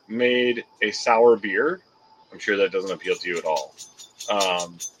here made a sour beer. I'm sure that doesn't appeal to you at all.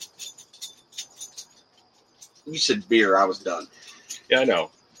 You said beer. I was done. Yeah, I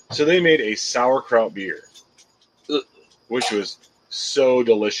know. So they made a sauerkraut beer, Ugh. which was so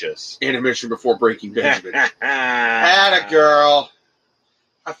delicious. Intermission before Breaking Benjamin. A Atta girl.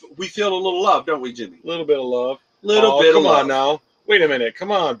 We feel a little love, don't we, Jimmy? little bit of love. Little bit of Come love. on now. Wait a minute.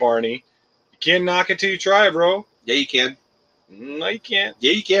 Come on, Barney. You can't knock it till you try, bro. Yeah, you can. No, you can't.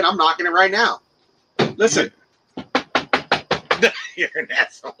 Yeah, you can. I'm knocking it right now. Listen. You're an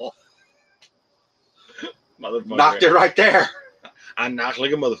asshole. Motherfucker. Knocked it right there. I knocked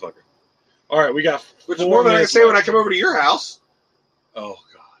like a motherfucker. All right, we got Which is 4 more than I can minutes say when I left. come over to your house. Oh,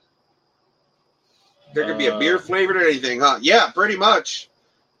 God. There could be a beer flavored or anything, huh? Yeah, pretty much.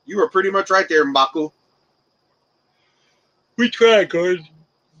 You were pretty much right there, Mbaku. We tried, Gordon.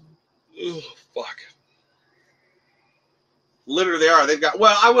 Oh, fuck. Literally, they are. They've got.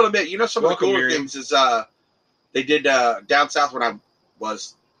 Well, I will admit, some Welcome, of the cooler Miriam. things is they did down south when I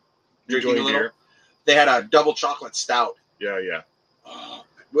was drinking a Enjoying little. beer? They had a double chocolate stout. Yeah, yeah.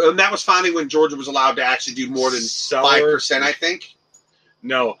 Well, and that was finally when Georgia was allowed to actually do more than 5%, I think.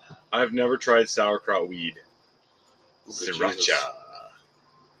 No, I've never tried sauerkraut weed. Jesus. Sriracha.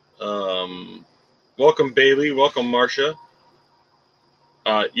 Welcome, Bailey. Welcome, Marcia.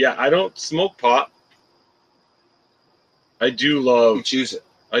 Yeah, I don't smoke pot. I do You love choose it.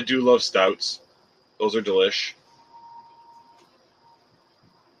 stouts. Those are delish.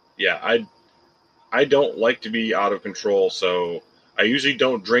 Yeah, I don't like to be out of control, so I usually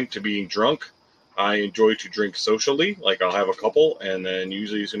don't drink to being drunk. I enjoy to drink socially. Like, I'll have a couple, and then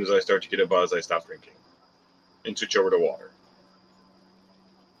usually as soon as I start to get a buzz, I stop drinking and switch over to water.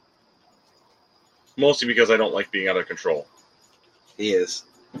 Mostly because I don't like being out of control. He is.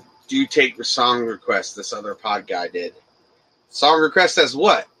 Do you take song requests? This other pod guy did. Song request as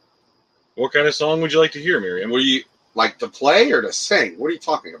what? What kind of song would you like to hear, Miriam? What do you like to play or to sing? What are you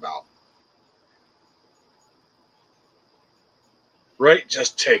talking about? Right?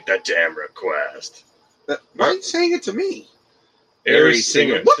 Just take the damn request. Why are you saying it to me? Aries, sing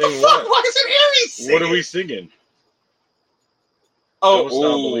it. What Sing the fuck? what? Why is it Aries singing? What are we singing? Oh, Don't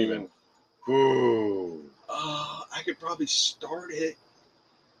Stop Believing. Ooh. I could probably start it.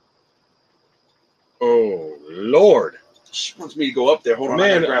 Oh, Lord. She wants me to go up there. Hold on, I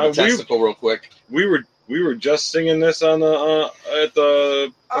Man, gotta grab a testicle real quick. We were just singing this on the at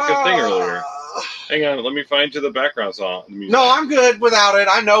the fucking thing earlier. Hang on, let me find to the background song. The music. No, I'm good without it.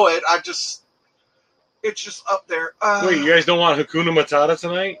 I know it. It's just up there. Wait, you guys don't want Hakuna Matata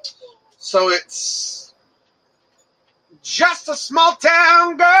tonight? So it's just a small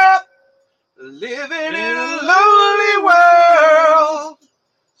town girl living in a lonely world.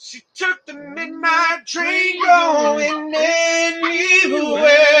 She took the midnight train going anywhere.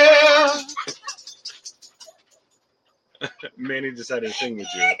 Manny decided to sing with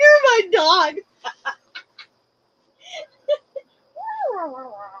you. You're my dog.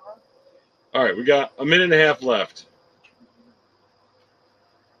 All right, we got a minute and a half left.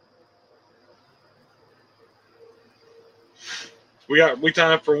 We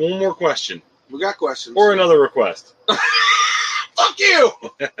time for one more question We got questions. or another request. Fuck you!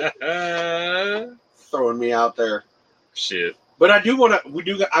 Throwing me out there. Shit. But I do want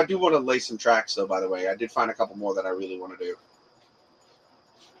to. I do want to lay some tracks, though. By the way, I did find a couple more that I really want to do.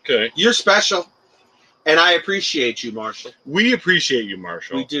 Okay. You're special, and I appreciate you, Marshall. We appreciate you,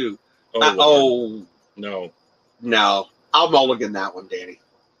 Marshall. We do. Lord. No. No, I'll mulligan that one, Danny.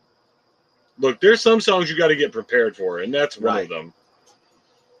 Look, there's some songs you got to get prepared for, and that's one Right. of them.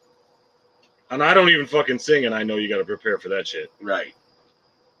 And I don't even fucking sing, and I know you got to prepare for that shit. Right.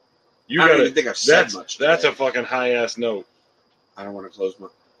 You I don't got even think I've said That's much. that's today. a fucking high ass note. I don't want to close my.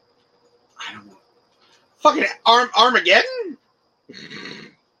 I don't want. Fucking Armageddon.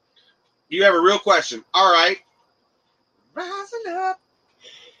 You have a real question. All right. Rising up.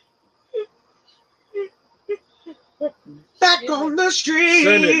 Back on the street.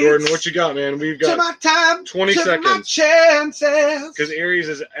 Send it, Gordon. What you got, man? We've To got my time. 20 to my seconds. chances. Because Aries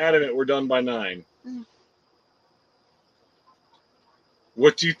is adamant we're done by 9.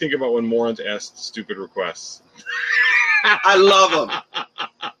 What do you think about when morons ask stupid requests? I love them.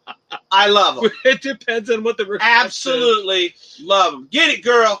 I love them. It depends on what the request Absolutely love them. Get it,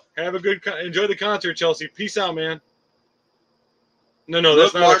 girl. is. Have a good enjoy the concert, Chelsea. Peace out, man. No,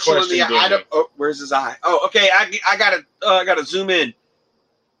 that's Look not Marshall a in question. the eye. Danny. Oh, where's his eye? Oh, okay. I gotta zoom in.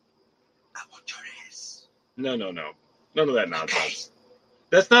 I want your ass. No. None of that nonsense.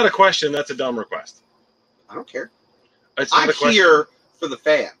 That's not a question. That's a dumb request. I don't care. It's not I'm a question. here for the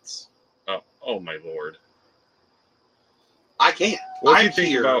fans. Oh my lord. I can't. What do I'm you think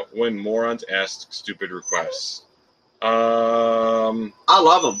here. about when morons ask stupid requests? I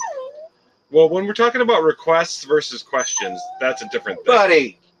love them, Well, when we're talking about requests versus questions, that's a different thing.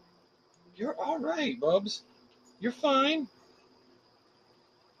 buddy. You're all right, Bubs. You're fine.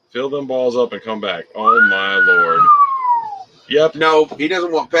 Fill them balls up and come back. Oh my lord. Yep. No, he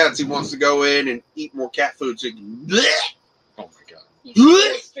doesn't want pets. He wants to go in and eat more cat food. So he can, bleh, Oh my god. He's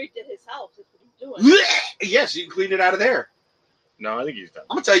going straight to his house. That's what he's doing. bleh. Yes, you can clean it out of there. No, I think he's done.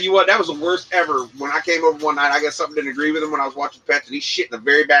 I'm gonna tell you what, that was the worst ever. When I came over one night, I guess something didn't agree with him when I was watching pets, and he shit in the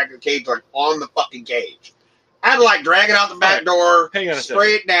very back of the cage, like on the fucking cage. I had to like drag it out the back door, Hang on a spray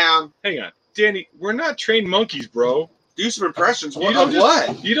it down, Hang on. Danny, we're not trained monkeys, bro. do some impressions. You What don't of just-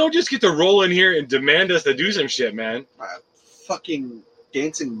 what? You don't just get to roll in here and demand us to do some shit, man. Fucking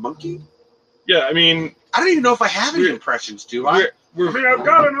dancing monkey. Yeah, I mean, I don't even know if I have any We're- impressions. Do I? we're I've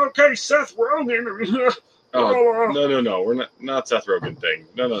got an okay Seth Rogen. oh, no. We're not Seth Rogen thing.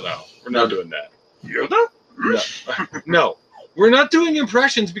 No. We're not doing that. Yoda? No. We're not doing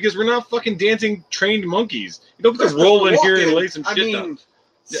impressions because we're not fucking dancing trained monkeys. You don't get to roll in here and lay some I shit mean, down.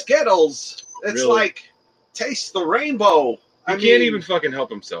 Skittles. It's Really? like taste the rainbow. He can't even fucking help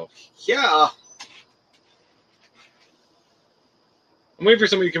himself. Yeah. I'm waiting for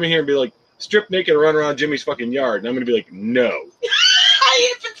somebody to come in here and be like, strip naked and run around Jimmy's fucking yard. And I'm going to be like, no.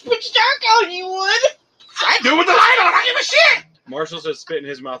 If it's pitch dark out, he would. I do with the light on. I give a shit. Marshall says spit in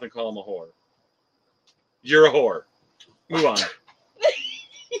his mouth and call him a whore. You're a whore. Move on.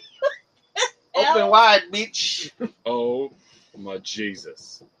 Open wide, bitch. Oh, my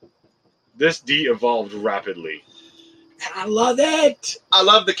Jesus. This de-evolved rapidly. And I love it. I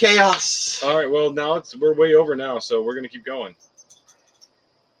love the chaos. All right, well, now we're way over now, so we're going to keep going.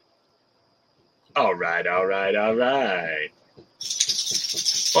 All right.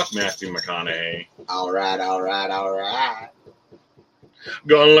 Fuck Matthew McConaughey. All right.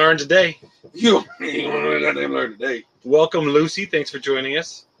 Gonna learn today. You learn today. Welcome, Lucy. Thanks for joining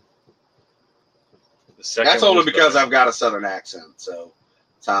us. The second That's one only was because better. I've got a southern accent, so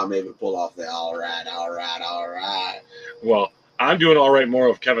that's how I'm able to pull off the all right. Well, I'm doing all right more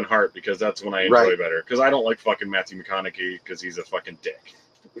of Kevin Hart because that's when I enjoy Right. better. Because I don't like fucking Matthew McConaughey because he's a fucking dick.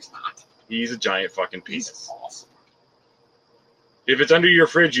 It's not. He's a giant fucking piece. He's awesome. If it's under your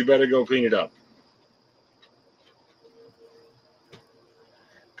fridge, you better go clean it up.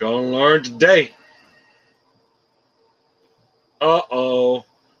 Gonna learn today. Uh-oh.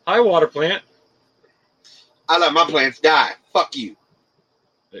 Hi, water plant. I let my plants die. Fuck you.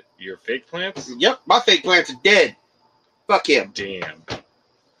 Your fake plants? Yep, my fake plants are dead. Fuck him. Damn.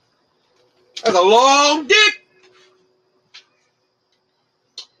 That's a long dick.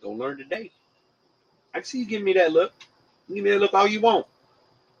 Don't learn today. I can see you giving me that look. Give me that look all you want.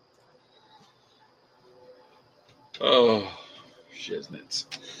 Oh, shiznits.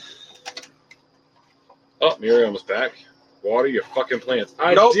 Oh, Miriam was back. Water your fucking plants.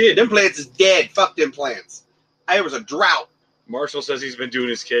 I Nope, did. them plants is dead. Fuck them plants. There was a drought. Marshall says he's been doing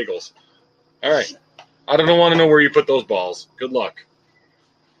his kegels. All right. I don't want to know where you put those balls. Good luck.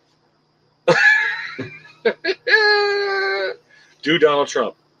 Do Donald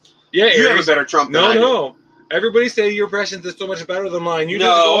Trump. Yeah, You have a Aries. better Trump than I do. No. Everybody say your impressions is so much better than mine. You just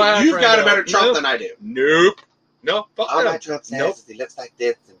No, go ahead, you've got a Brando. better Trump Nope. than I do. Nope. No. Fuck All my that. Trump says Nope. is he looks like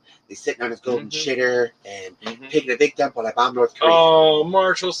this, and he's sitting on his golden Mhm. shitter and Mhm. taking a big dump while I bomb North Korea. Oh,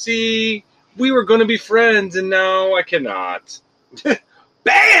 Marshall, see, we were going to be friends, and now I cannot.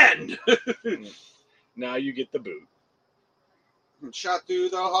 Banned! Now you get the boot. Shot through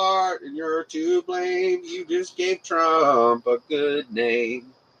the heart, and you're to blame. You just gave Trump a good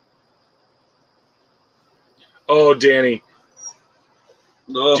name. Oh, Danny,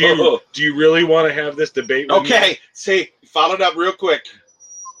 No. do you really want to have this debate with me? Okay, see, followed up real quick.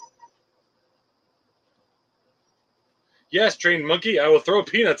 Yes, trained monkey, I will throw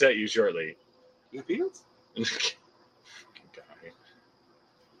peanuts at you shortly. You got peanuts?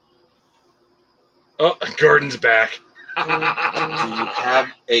 Oh, Gordon's back. Do you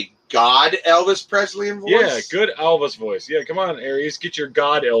have a God Elvis Presley voice? Yeah, good Elvis voice. Yeah, come on, Aries, get your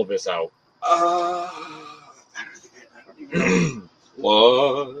God Elvis out. I don't even know.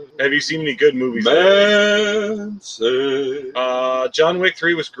 What Have you seen any good movies? man said? John Wick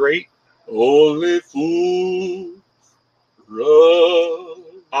 3 was great. Only fools rush.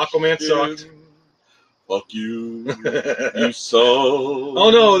 Aquaman sucked. Fuck you, you son. Oh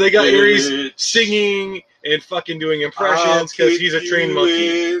no, they got bitch. Ares singing and fucking doing impressions because he's a trained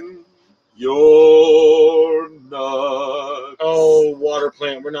monkey. Your nuts. Oh, water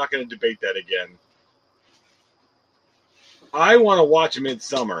plant. We're not going to debate that again. I want to watch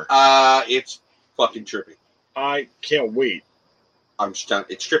Midsummer. It's fucking trippy. I can't wait. I'm just telling,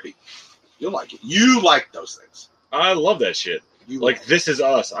 it's trippy. You'll like it. You like those things. I love that shit. You Like This Is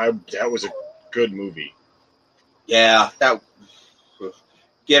Us. That was a good movie. Yeah, that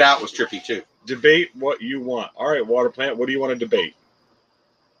Get Out was trippy too. Debate what you want. All right, water plant. What do you want to debate?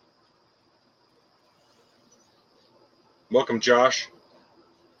 Welcome, Josh.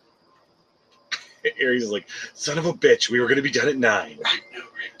 Aries is like, son of a bitch. We were going to be done at 9.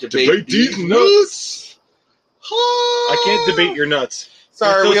 Debate these nuts. I can't debate your nuts.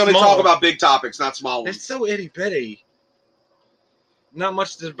 Sorry, They're so we only small. talk about big topics, not small ones. It's so itty bitty. Not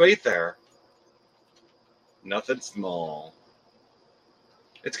much to debate there. Nothing small.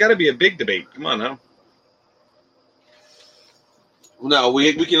 It's got to be a big debate. Come on now. No,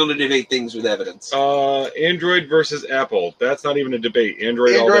 we can only debate things with evidence. Android versus Apple. That's not even a debate.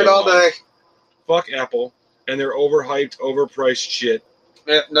 Android all long. day. Fuck Apple and their overhyped, overpriced shit.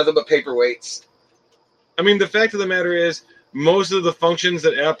 Yeah, nothing but paperweights. I mean, the fact of the matter is, most of the functions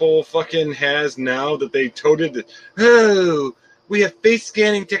that Apple fucking has now that they toted, we have face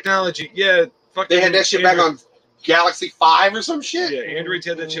scanning technology. Yeah, fucking. They had that shit back on Galaxy 5 or some shit. Yeah, Android's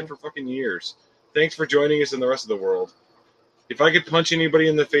had that shit for fucking years. Thanks for joining us in the rest of the world. If I could punch anybody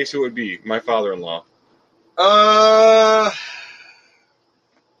in the face, who it would be? My father-in-law.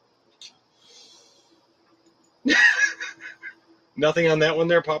 Nothing on that one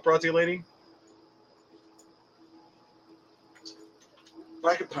there, paparazzi lady? If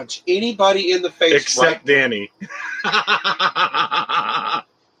I could punch anybody in the face, Except Danny.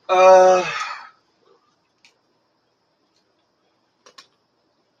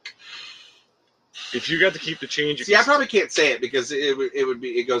 If you got to keep the change... See, I probably can't say it because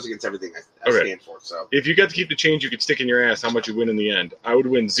it goes against everything I Okay. stand for. So If you got to keep the change you could stick in your ass, how much you win in the end? I would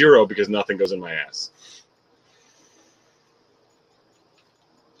win 0 because nothing goes in my ass.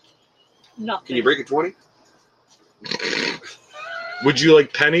 Nothing. can you break a 20? Would you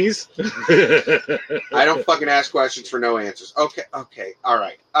like pennies? I don't fucking ask questions for no answers. Okay, all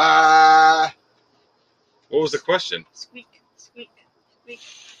right. What was the question? Squeak, squeak, squeak.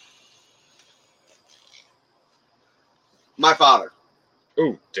 My father.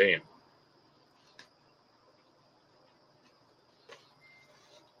 Oh, damn.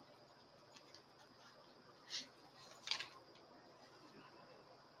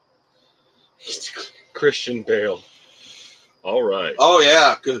 Christian Bale. All right. Oh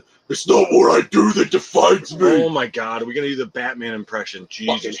yeah, 'cause it's not what I do that defines me. Oh my God, are we gonna do the Batman impression?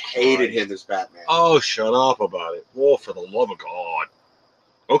 Jesus, Fucking hated Christ. him as Batman. Oh, shut up about it. Oh, for the love of God.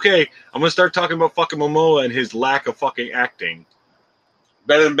 Okay, I'm gonna start talking about fucking Momoa and his lack of fucking acting.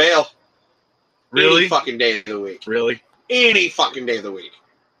 Better than Bale. Really? Any fucking day of the week. Really? Any fucking day of the week.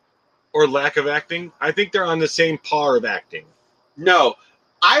 Or lack of acting? I think they're on the same par of acting. No,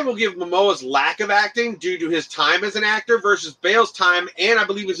 I will give Momoa's lack of acting due to his time as an actor versus Bale's time, and I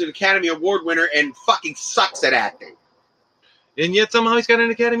believe he's an Academy Award winner and fucking sucks at acting. And yet somehow he's got an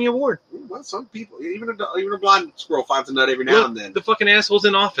Academy Award. Well, some people, even a blonde squirrel finds a nut every now and then. The fucking asshole's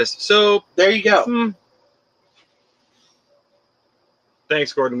in office. So, There you go.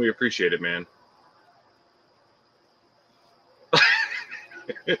 Thanks, Gordon. We appreciate it, man.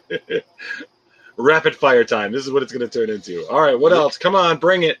 Rapid fire time. This is what it's going to turn into. All right, what else? Come on,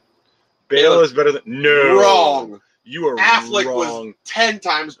 bring it. Bale is better than... No. Wrong. You are Affleck wrong. was 10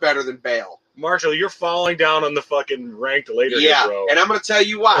 times better than Bale. Marshall, you're falling down on the fucking ranked later here, Yeah, bro. and I'm going to tell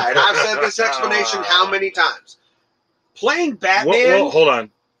you why. And I've said this explanation how many times. Playing Batman... Hold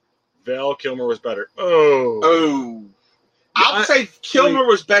on. Val Kilmer was better. Oh. I'll say Kilmer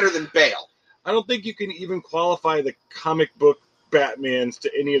was better than Bale. I don't think you can even qualify the comic book Batmans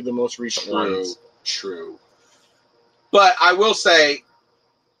to any of the most recent ones. True. But I will say,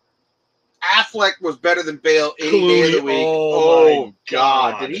 Affleck was better than Bale any day of the week. Oh, my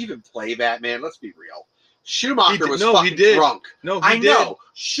God. God. Did he even play Batman? Let's be real. Schumacher was he fucking did. drunk. No, he I did. know.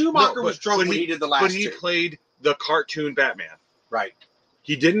 Schumacher No, was drunk when he did the last But he two. played the cartoon Batman. Right.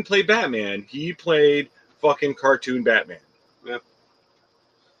 He didn't play Batman. He played fucking cartoon Batman. Yep.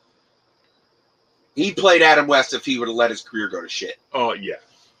 He played Adam West if he would have let his career go to shit. Oh, yeah.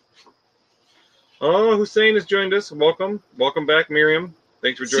 Oh, Hussein has joined us. Welcome. Welcome back, Miriam.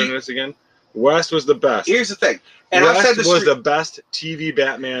 Thanks for joining us again. West was the best. Here's the thing, and West I've said this was the best TV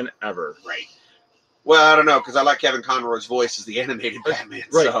Batman ever. right. Well, I don't know because I like Kevin Conroy's voice as the animated Batman.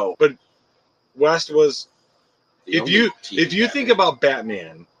 Right, So but West was. the If only you TV think Batman. about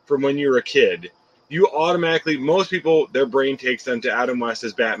Batman from when you were a kid, you automatically most people their brain takes them to Adam West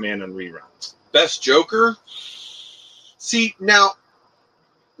as Batman on reruns. Best Joker, see now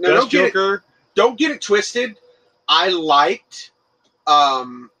Best Joker. Don't get it twisted. I liked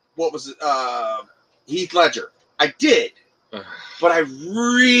what was it? Heath Ledger. I did, but I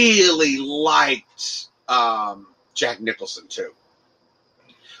really liked Jack Nicholson too.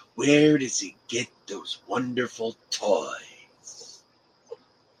 Where does he get those wonderful toys?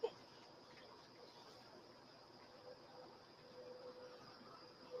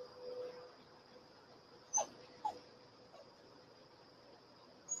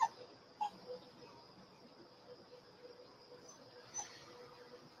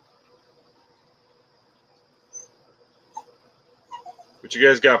 What you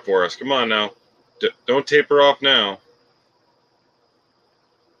guys got for us? Come on now. Don't taper off now.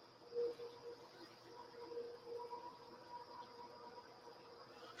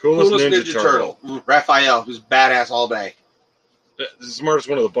 Coolest Ninja Turtle. Raphael, who's badass all day. The smartest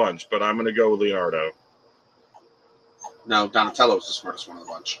one of the bunch, but I'm going to go with Leonardo. No, Donatello's the smartest one of the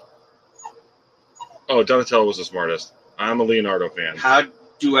bunch. Oh, Donatello was the smartest. I'm a Leonardo fan. How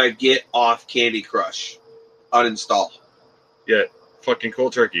do I get off Candy Crush? Uninstall. Yeah, fucking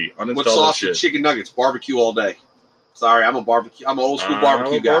cold turkey. Uninstall What that sauce shit. with chicken nuggets? Barbecue all day. Sorry, I'm a barbecue. I'm an old school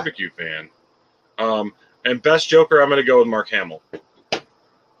barbecue I'm a guy. barbecue fan. And best Joker, I'm going to go with Mark Hamill.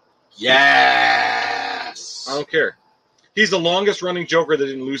 Yes. I don't care. He's the longest running Joker that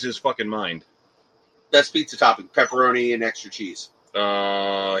didn't lose his fucking mind. Best pizza topping: pepperoni and extra cheese. Him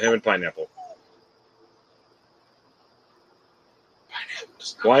and pineapple. Pineapple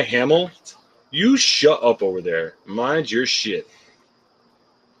does not Why make Hamill? pizza. You shut up over there. Mind your shit.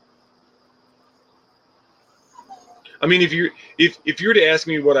 I mean, if you were to ask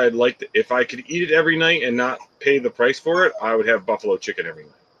me what I'd like to, if I could eat it every night and not pay the price for it, I would have buffalo chicken every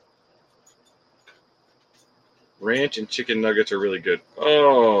night. Ranch and chicken nuggets are really good.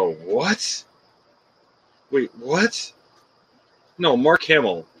 Oh, what? Wait, what? No, Mark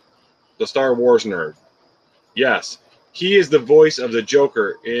Hamill, the Star Wars nerd. Yes, he is the voice of the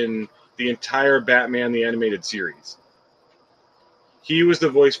Joker in the entire Batman the Animated Series. He was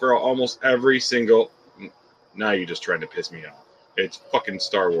the voice for almost every single... Now you're just trying to piss me off. It's fucking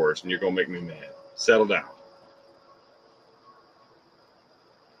Star Wars, and you're going to make me mad. Settle down.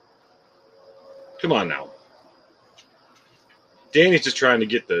 Come on now. Danny's just trying to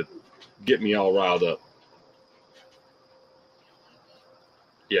get me all riled up.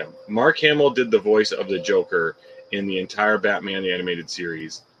 Yeah, Mark Hamill did the voice of the Joker in the entire Batman the Animated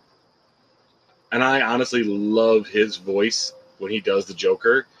Series. And I honestly love his voice when he does the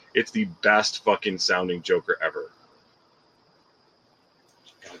Joker. It's the best fucking sounding Joker ever.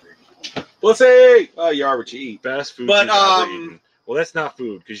 Pussy! Oh, you are what you eat. Best food But, you've ever eaten. Well, that's not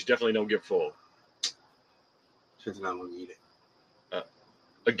food, because you definitely don't get full. Depends on when you eat it.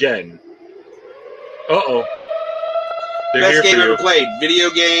 Again. Uh-oh. They're Best here game for you. ever played. Video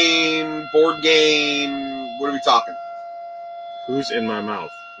game, board game. What are we talking? Who's in my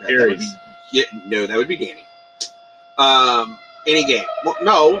mouth? That would be, Aries. yeah, no, that would be Danny. Any game. Well,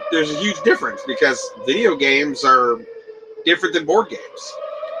 no, there's a huge difference because video games are different than board games.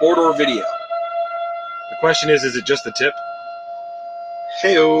 Board or video. The question is it just the tip?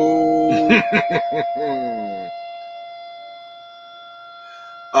 Hey-o.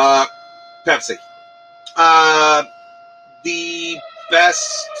 Pepsi. The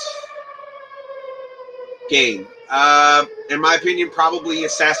best game. In my opinion, probably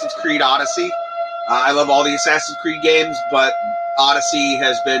Assassin's Creed Odyssey. I love all the Assassin's Creed games, but Odyssey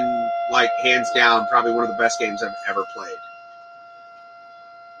has been, like, hands down, probably one of the best games I've ever played.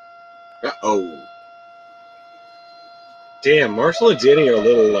 Uh-oh. Damn, Marshall and Danny are a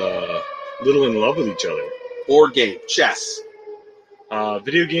little in love with each other. Board game. Chess.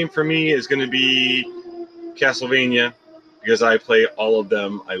 Video game for me is going to be Castlevania because I play all of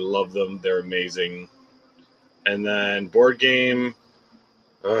them. I love them. They're amazing. And then board game,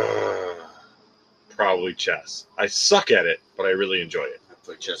 probably chess. I suck at it, but I really enjoy it. I've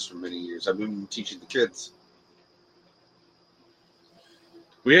played chess for many years. I've been teaching the kids.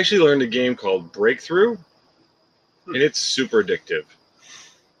 We actually learned a game called Breakthrough, and it's super addictive.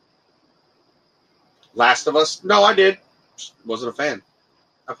 Last of Us? No, I did. Just wasn't a fan.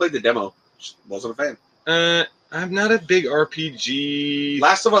 I played the demo. Just wasn't a fan. I'm not a big RPG.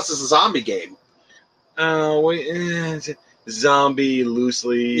 Last of Us is a zombie game. Wait, zombie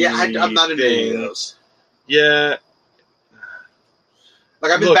loosely. Yeah, I'm not into any of those. Yeah.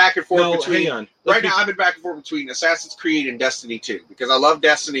 Like I've been Look, back and forth no, between. hang on. Right now, I've been back and forth between Assassin's Creed and Destiny 2 because I love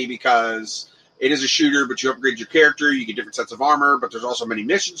Destiny because it is a shooter, but you upgrade your character, you get different sets of armor, but there's also many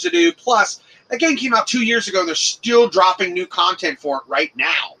missions to do. Plus, that game came out 2 years ago, and they're still dropping new content for it right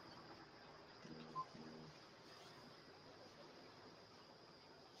now.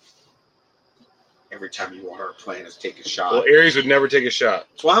 Every time you water a plant, is take a shot. Well, Ares would never take a shot.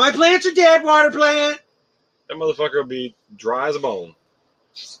 That's why my plants are dead, water plant. That motherfucker would be dry as a bone.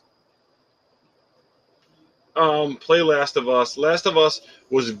 Play Last of Us. Last of Us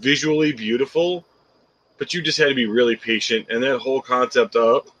was visually beautiful, but you just had to be really patient. And that whole concept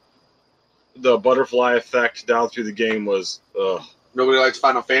of the butterfly effect down through the game was, Nobody likes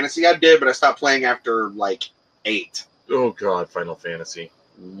Final Fantasy. I did, but I stopped playing after like 8. oh God, Final Fantasy.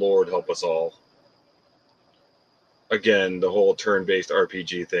 Lord help us all. Again, the whole turn-based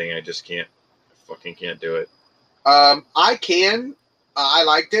RPG thing, I just can't, fucking can't do it. I can. I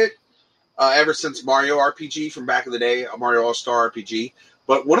liked it ever since Mario RPG from back in the day, Mario All-Star RPG.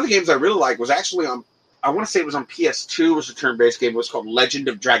 But one of the games I really liked was actually on, I want to say it was on PS2, it was a turn-based game. It was called Legend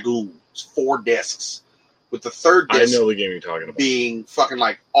of Dragoon. It's 4 discs. With the third I disc know the game you're talking about. being fucking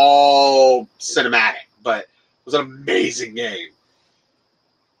like all cinematic. But it was an amazing game.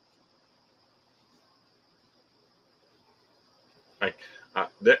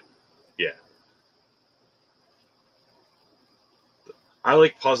 Yeah. I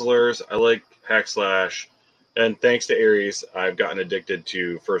like puzzlers. I like hack slash, and thanks to Ares, I've gotten addicted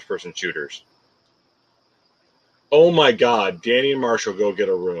to first-person shooters. Oh my God, Danny and Marshall go get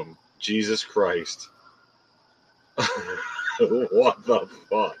a room. Jesus Christ! What the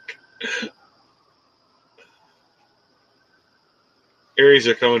fuck? Ares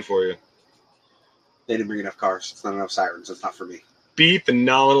are coming for you. They didn't bring enough cars. It's not enough sirens. It's not for me. Be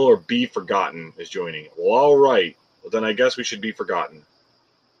phenomenal or be forgotten is joining. Well, all right. Well, then I guess we should be forgotten.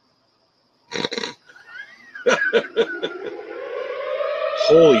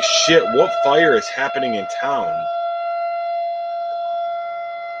 Holy shit, what fire is happening in town?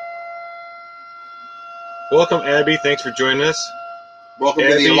 Welcome, Abby. Thanks for joining us. Welcome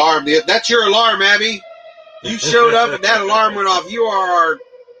Abby. to the alarm. That's your alarm, Abby. You showed up and that alarm went off. You are our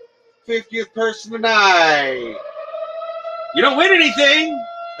 50th person tonight. You don't win anything,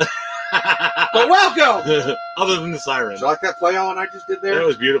 but welcome. Other than the siren. Did you like that play on I just did there? That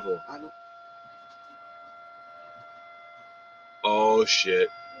was beautiful. I know. Oh, shit.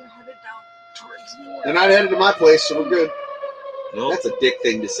 We're headed down towards New York. They're not headed to my place, so we're good. No. That's a dick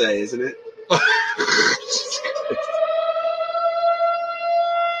thing to say, isn't it?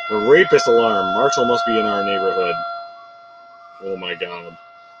 The rapist alarm. Marshall must be in our neighborhood. Oh my God.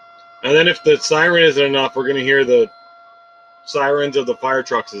 And then if the siren isn't enough, we're going to hear the sirens of the fire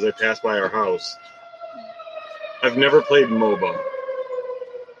trucks as they pass by our house. I've never played MOBA.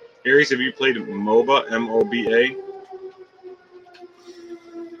 Aries, have you played MOBA? M-O-B-A?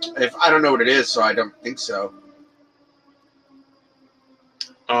 If I don't know what it is, so I don't think so.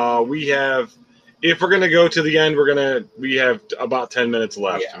 We have, if we're going to go to the end, we have about 10 minutes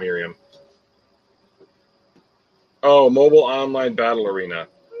left, Yeah. Miriam. Oh, Mobile Online Battle Arena.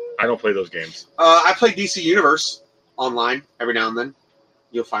 I don't play those games. I play DC Universe online every now and then.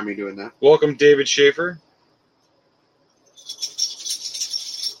 You'll find me doing that. Welcome, David Schaefer.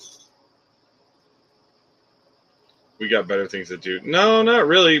 We got better things to do. No, not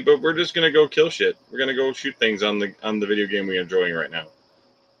really, but we're just going to go kill shit. We're going to go shoot things on the video game we're enjoying right now.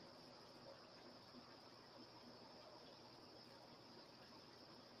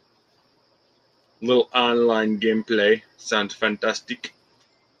 Little online gameplay. Sounds fantastic.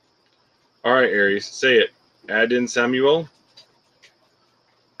 All right, Aries, say it. Add in Samuel.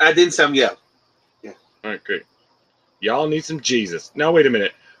 I did some, yeah. All right, great. Y'all need some Jesus. Now, wait a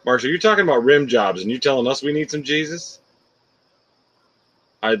minute. Marshall, you're talking about rim jobs, and you telling us we need some Jesus?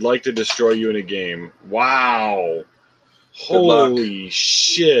 I'd like to destroy you in a game. Wow. Holy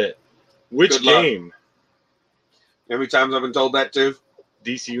shit. Which Good luck. game? How many times I've been told that too?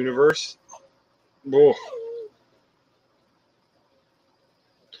 DC Universe? Oh.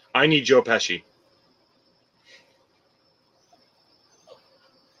 I need Joe Pesci.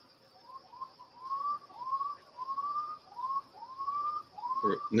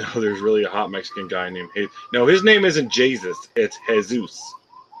 No, there's really a hot Mexican guy named No, his name isn't Jesus. It's Jesus.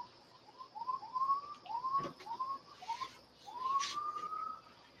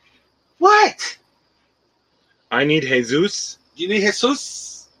 What? I need Jesus. Do you need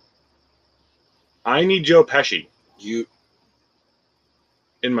Jesus? I need Joe Pesci You.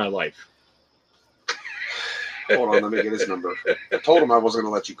 in my life. Hold on, let me get his number. I told him I wasn't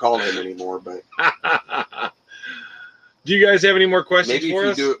going to let you call him anymore, but Do you guys have any more questions maybe for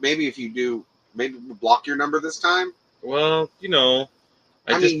if us? you do, maybe we'll block your number this time. Well,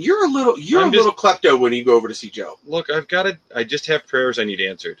 I mean, you're a little klepto when you go over to see Joe. look. I just have prayers I need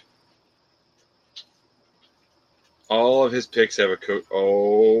answered. All of his picks have a coat.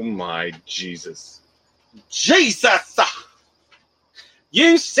 Oh my Jesus! Jesus,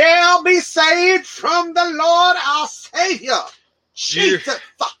 you shall be saved from the Lord our Savior. Dear, Jesus.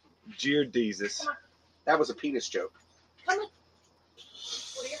 dear Jesus. That was a penis joke. Come on.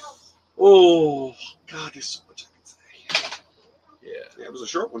 What do you house? Oh, God, there's so much I can say. Yeah. Yeah, it was a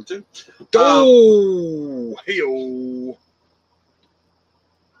short one, too. Oh, hey-o.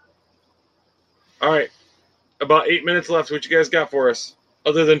 All right. About 8 minutes left. What you guys got for us,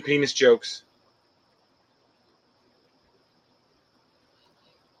 other than penis jokes?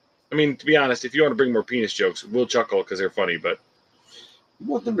 I mean, to be honest, if you want to bring more penis jokes, we'll chuckle because they're funny. But You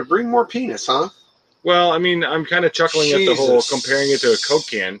want them to bring more penis, huh? well, I mean, I'm kind of chuckling at the whole Jesus. comparing it to a Coke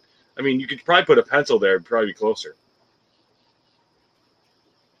can. I mean, you could probably put a pencil there; it'd probably be closer.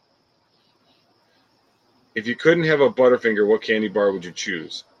 If you couldn't have a Butterfinger, what candy bar would you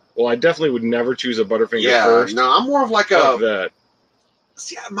choose? Well, I definitely would never choose a Butterfinger Yeah, first. no, I'm more of like Fuck a. that.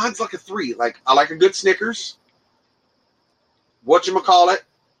 See, mine's like a 3. Like, I like a good Snickers. Whatchamacallit.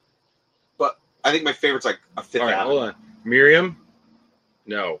 But I think my favorite's like a Fifth All right, Avenue. hold on. Miriam?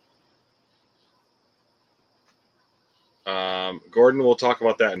 No. Gordon, we'll talk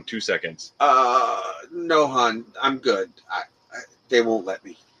about that in 2 seconds. No, hon, I'm good. They won't let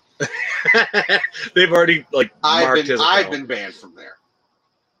me. They've already marked his account. I've been banned from there.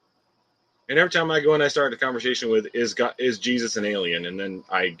 And every time I go and I start a conversation with is Jesus an alien, and then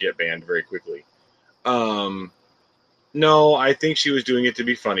I get banned very quickly. No, I think she was doing it to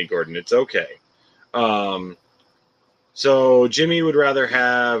be funny, Gordon. It's okay. So Jimmy would rather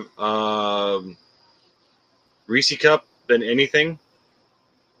have Reese Cup than anything.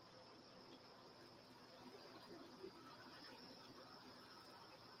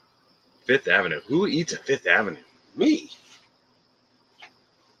 Fifth Avenue. Who eats at Fifth Avenue? Me.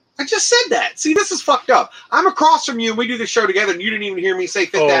 I just said that. See, this is fucked up. I'm across from you, and we do the show together, and you didn't even hear me say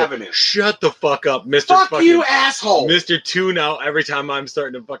Fifth Avenue. Shut the fuck up, Mr. Fuck you, asshole. Mr. Tune Out every time I'm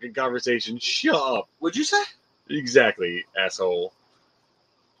starting a fucking conversation. Shut up. What'd you say? Exactly, asshole.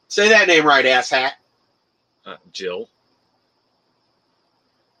 Say that name right, asshat. Jill.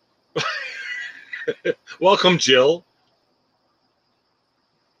 Welcome, Jill.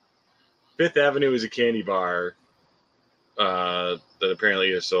 Fifth Avenue is a candy bar that apparently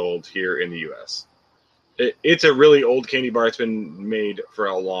is sold here in the U.S. It's a really old candy bar. It's been made for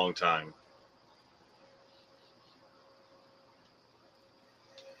a long time.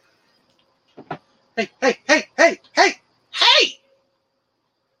 Hey! I'm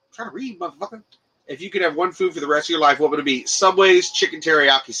trying to read, motherfucker. If you could have one food for the rest of your life, what would it be? Subway's chicken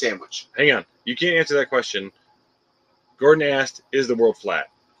teriyaki sandwich. Hang on. You can't answer that question. Gordon asked, is the world flat?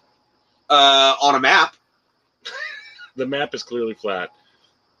 On a map. The map is clearly flat.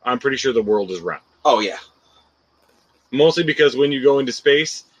 I'm pretty sure the world is round. Oh, yeah. Mostly because when you go into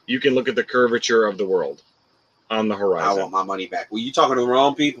space, you can look at the curvature of the world on the I horizon. want my money back. Well, you talking to the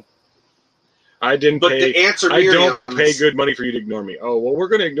wrong people. I didn't But pay. the answer, I Miriam's, don't pay good money for you to ignore me. Oh, well, we're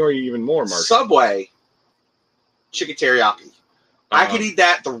going to ignore you even more, Mark. Subway chicken teriyaki. I could eat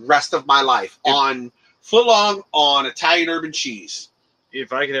that the rest of my life on footlong on Italian urban cheese.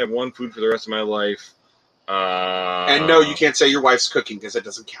 If I could have one food for the rest of my life, And no, you can't say your wife's cooking because it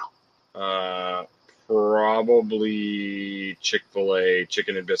doesn't count. Probably Chick-fil-A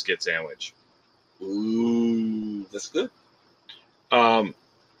chicken and biscuit sandwich. Ooh, that's good.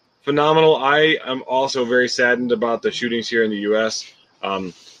 Phenomenal. I am also very saddened about the shootings here in the U.S.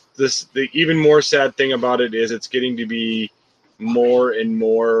 The even more sad thing about it is it's getting to be more and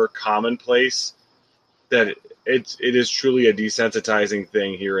more commonplace that it is truly a desensitizing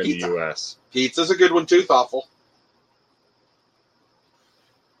thing here in Pizza. the U.S. Pizza's a good one too, thoughtful.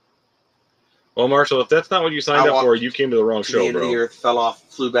 Well, Marshall, if that's not what you signed up walked for, you came to the wrong To the show, end of the bro. earth, fell off,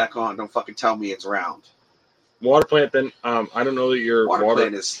 flew back on. Don't fucking tell me it's round. Water plant, then I don't know that your Water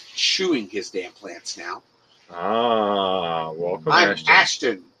plant is chewing his damn plants now. Welcome, I'm Ashton.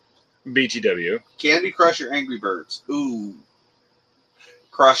 Ashton. BTW. Candy Crush or Angry Birds? Ooh.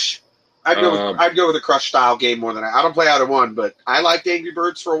 Crush. I'd go with a Crush style game more than I don't play either one, but I liked Angry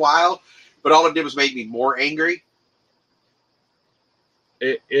Birds for a while, but all it did was make me more angry.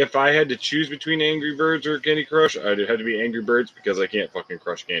 If I had to choose between Angry Birds or Candy Crush, I'd have to be Angry Birds because I can't fucking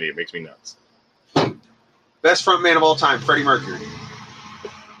crush candy. It makes me nuts. Best front man of all time, Freddie Mercury.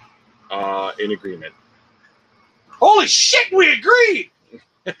 In agreement. Holy shit, we agreed!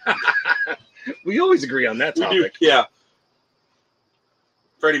 We always agree on that topic. Yeah.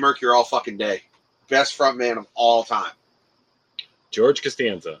 Freddie Mercury all fucking day. Best frontman of all time. George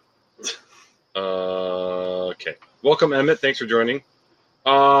Costanza. Okay. Welcome, Emmett. Thanks for joining.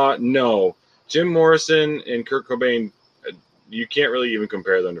 No. Jim Morrison and Kurt Cobain, you can't really even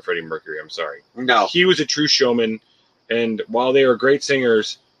compare them to Freddie Mercury. I'm sorry. No. He was a true showman, and while they are great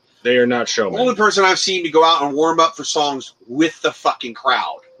singers, they are not showmen. The only person I've seen to go out and warm up for songs with the fucking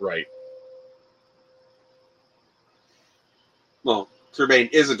crowd. Right. Well, Cobain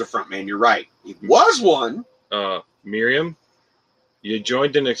isn't a frontman, you're right. He was one. Miriam, you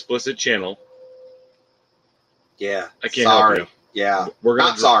joined an explicit channel. Yeah. I can't sorry. help Yeah. you. We're gonna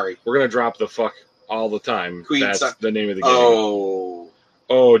Not sorry. We're gonna drop the fuck all the time. Queen That's suck- the name of the game.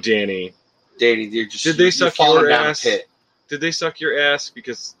 Oh, Danny. Danny, you're just Did they you're suck falling your down a ass? pit. Did they suck your ass?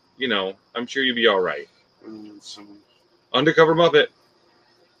 Because, you know, I'm sure you'd be all right. So- Undercover Muppet.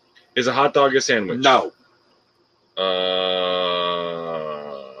 Is a hot dog a sandwich? No.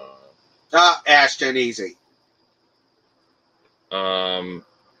 Ashton, easy.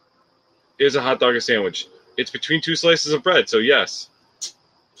 Is a hot dog a sandwich? It's between two slices of bread, so yes.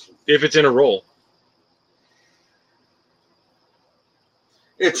 If it's in a roll.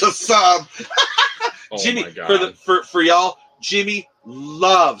 It's a sub. Oh Jimmy, my God. for y'all, Jimmy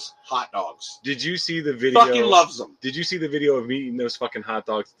loves hot dogs. Did you see the video? Fucking loves them. Did you see the video of me eating those fucking hot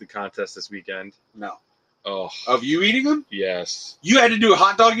dogs at the contest this weekend? No. Oh, Of you eating them? yes. You had to do a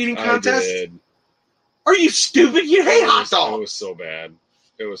hot dog eating contest? I did. Are you stupid? You hate hot It dogs. was so bad.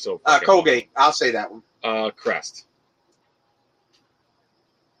 It was so fucking Colgate. I'll say that one. Crest.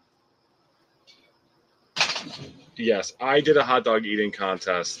 Yes, I did a hot dog eating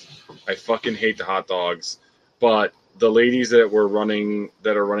contest. I fucking hate the hot dogs, but the ladies that are running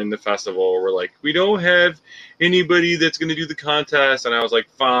the festival were like, "We don't have anybody that's going to do the contest," and I was like,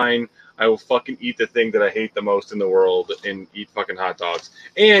 "Fine, I will fucking eat the thing that I hate the most in the world and eat fucking hot dogs."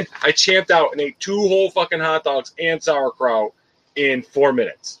 And I champed out and ate 2 whole fucking hot dogs and sauerkraut in 4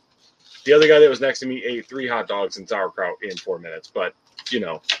 minutes. The other guy that was next to me ate 3 hot dogs and sauerkraut in 4 minutes, but you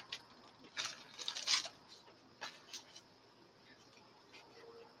know.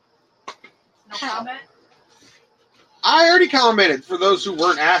 No comment? I already commented for those who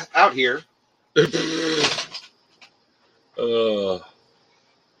weren't out here.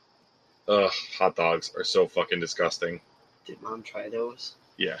 Hot dogs are so fucking disgusting. Did Mom try those?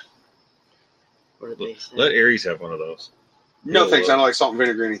 Yeah. What did they say? Let Aries have one of those. No thanks. I don't like salt and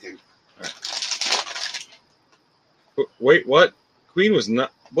vinegar or anything. Wait, what? Queen was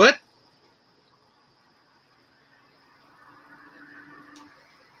not. What?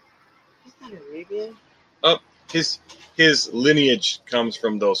 Is that Arabian? His lineage comes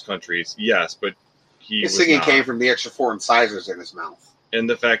from those countries, yes, but he His was singing not. came from the extra 4 incisors in his mouth. And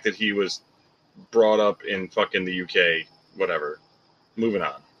the fact that he was brought up in fucking the UK, whatever. Moving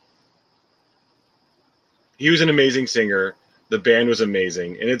on. He was an amazing singer. The band was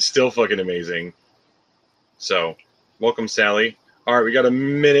amazing, and it's still fucking amazing. So, welcome, Sally. All right, we got a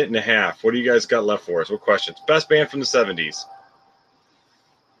minute and a half. What do you guys got left for us? What questions? Best band from the 70s.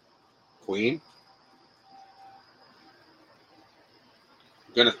 Queen.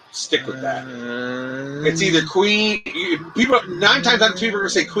 I'm gonna stick with that. It's either Queen. People 9 times out of 10 people are gonna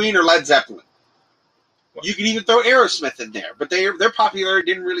say Queen or Led Zeppelin. You can even throw Aerosmith in there, but their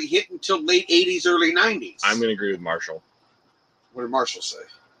popularity didn't really hit until late 80s, early 90s. I'm going to agree with Marshall. What did Marshall say?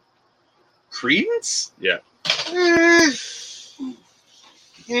 Creedence? Yeah.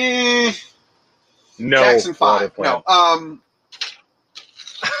 No. Jackson 5. Water No.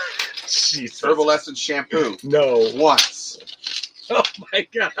 Jesus. Herbal Essence shampoo. No. Once. Oh my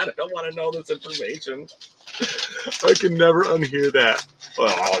God, I don't want to know this information. I can never unhear that.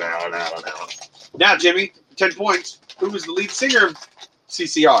 Oh, no. Now, Jimmy, 10 points. Who was the lead singer of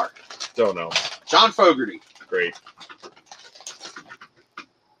CCR? Don't know. John Fogerty. Great.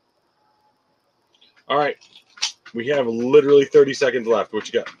 All right. We have literally 30 seconds left. What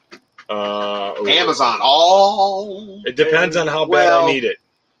you got? Amazon. All It depends on how bad well, I need it.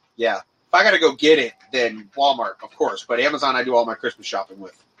 Yeah. If I got to go get it, then Walmart, of course. But Amazon, I do all my Christmas shopping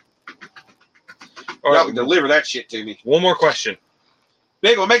with. All Y'all right. can deliver that shit to me. One more question.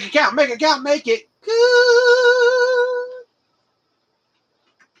 Big one. Make it count. Make it count. Make it good.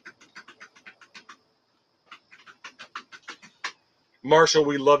 Marshall,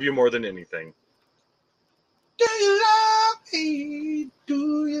 we love you more than anything. Do you love me?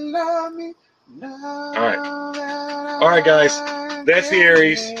 Do you love me? All right. All right, guys. That's the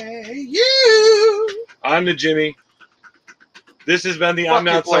Aries. You. I'm the Jimmy. This has been the Fuck I'm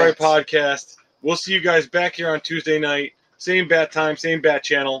your Not Sorry plans. podcast. We'll see you guys back here on Tuesday night. Same bat time, same bat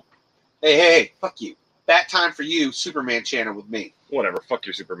channel. Hey, fuck you. Bat time for you, Superman channel with me. Whatever. Fuck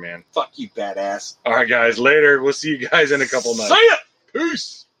your Superman. Fuck you, badass. All right, guys. Later. We'll see you guys in a couple nights. See ya!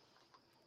 Peace.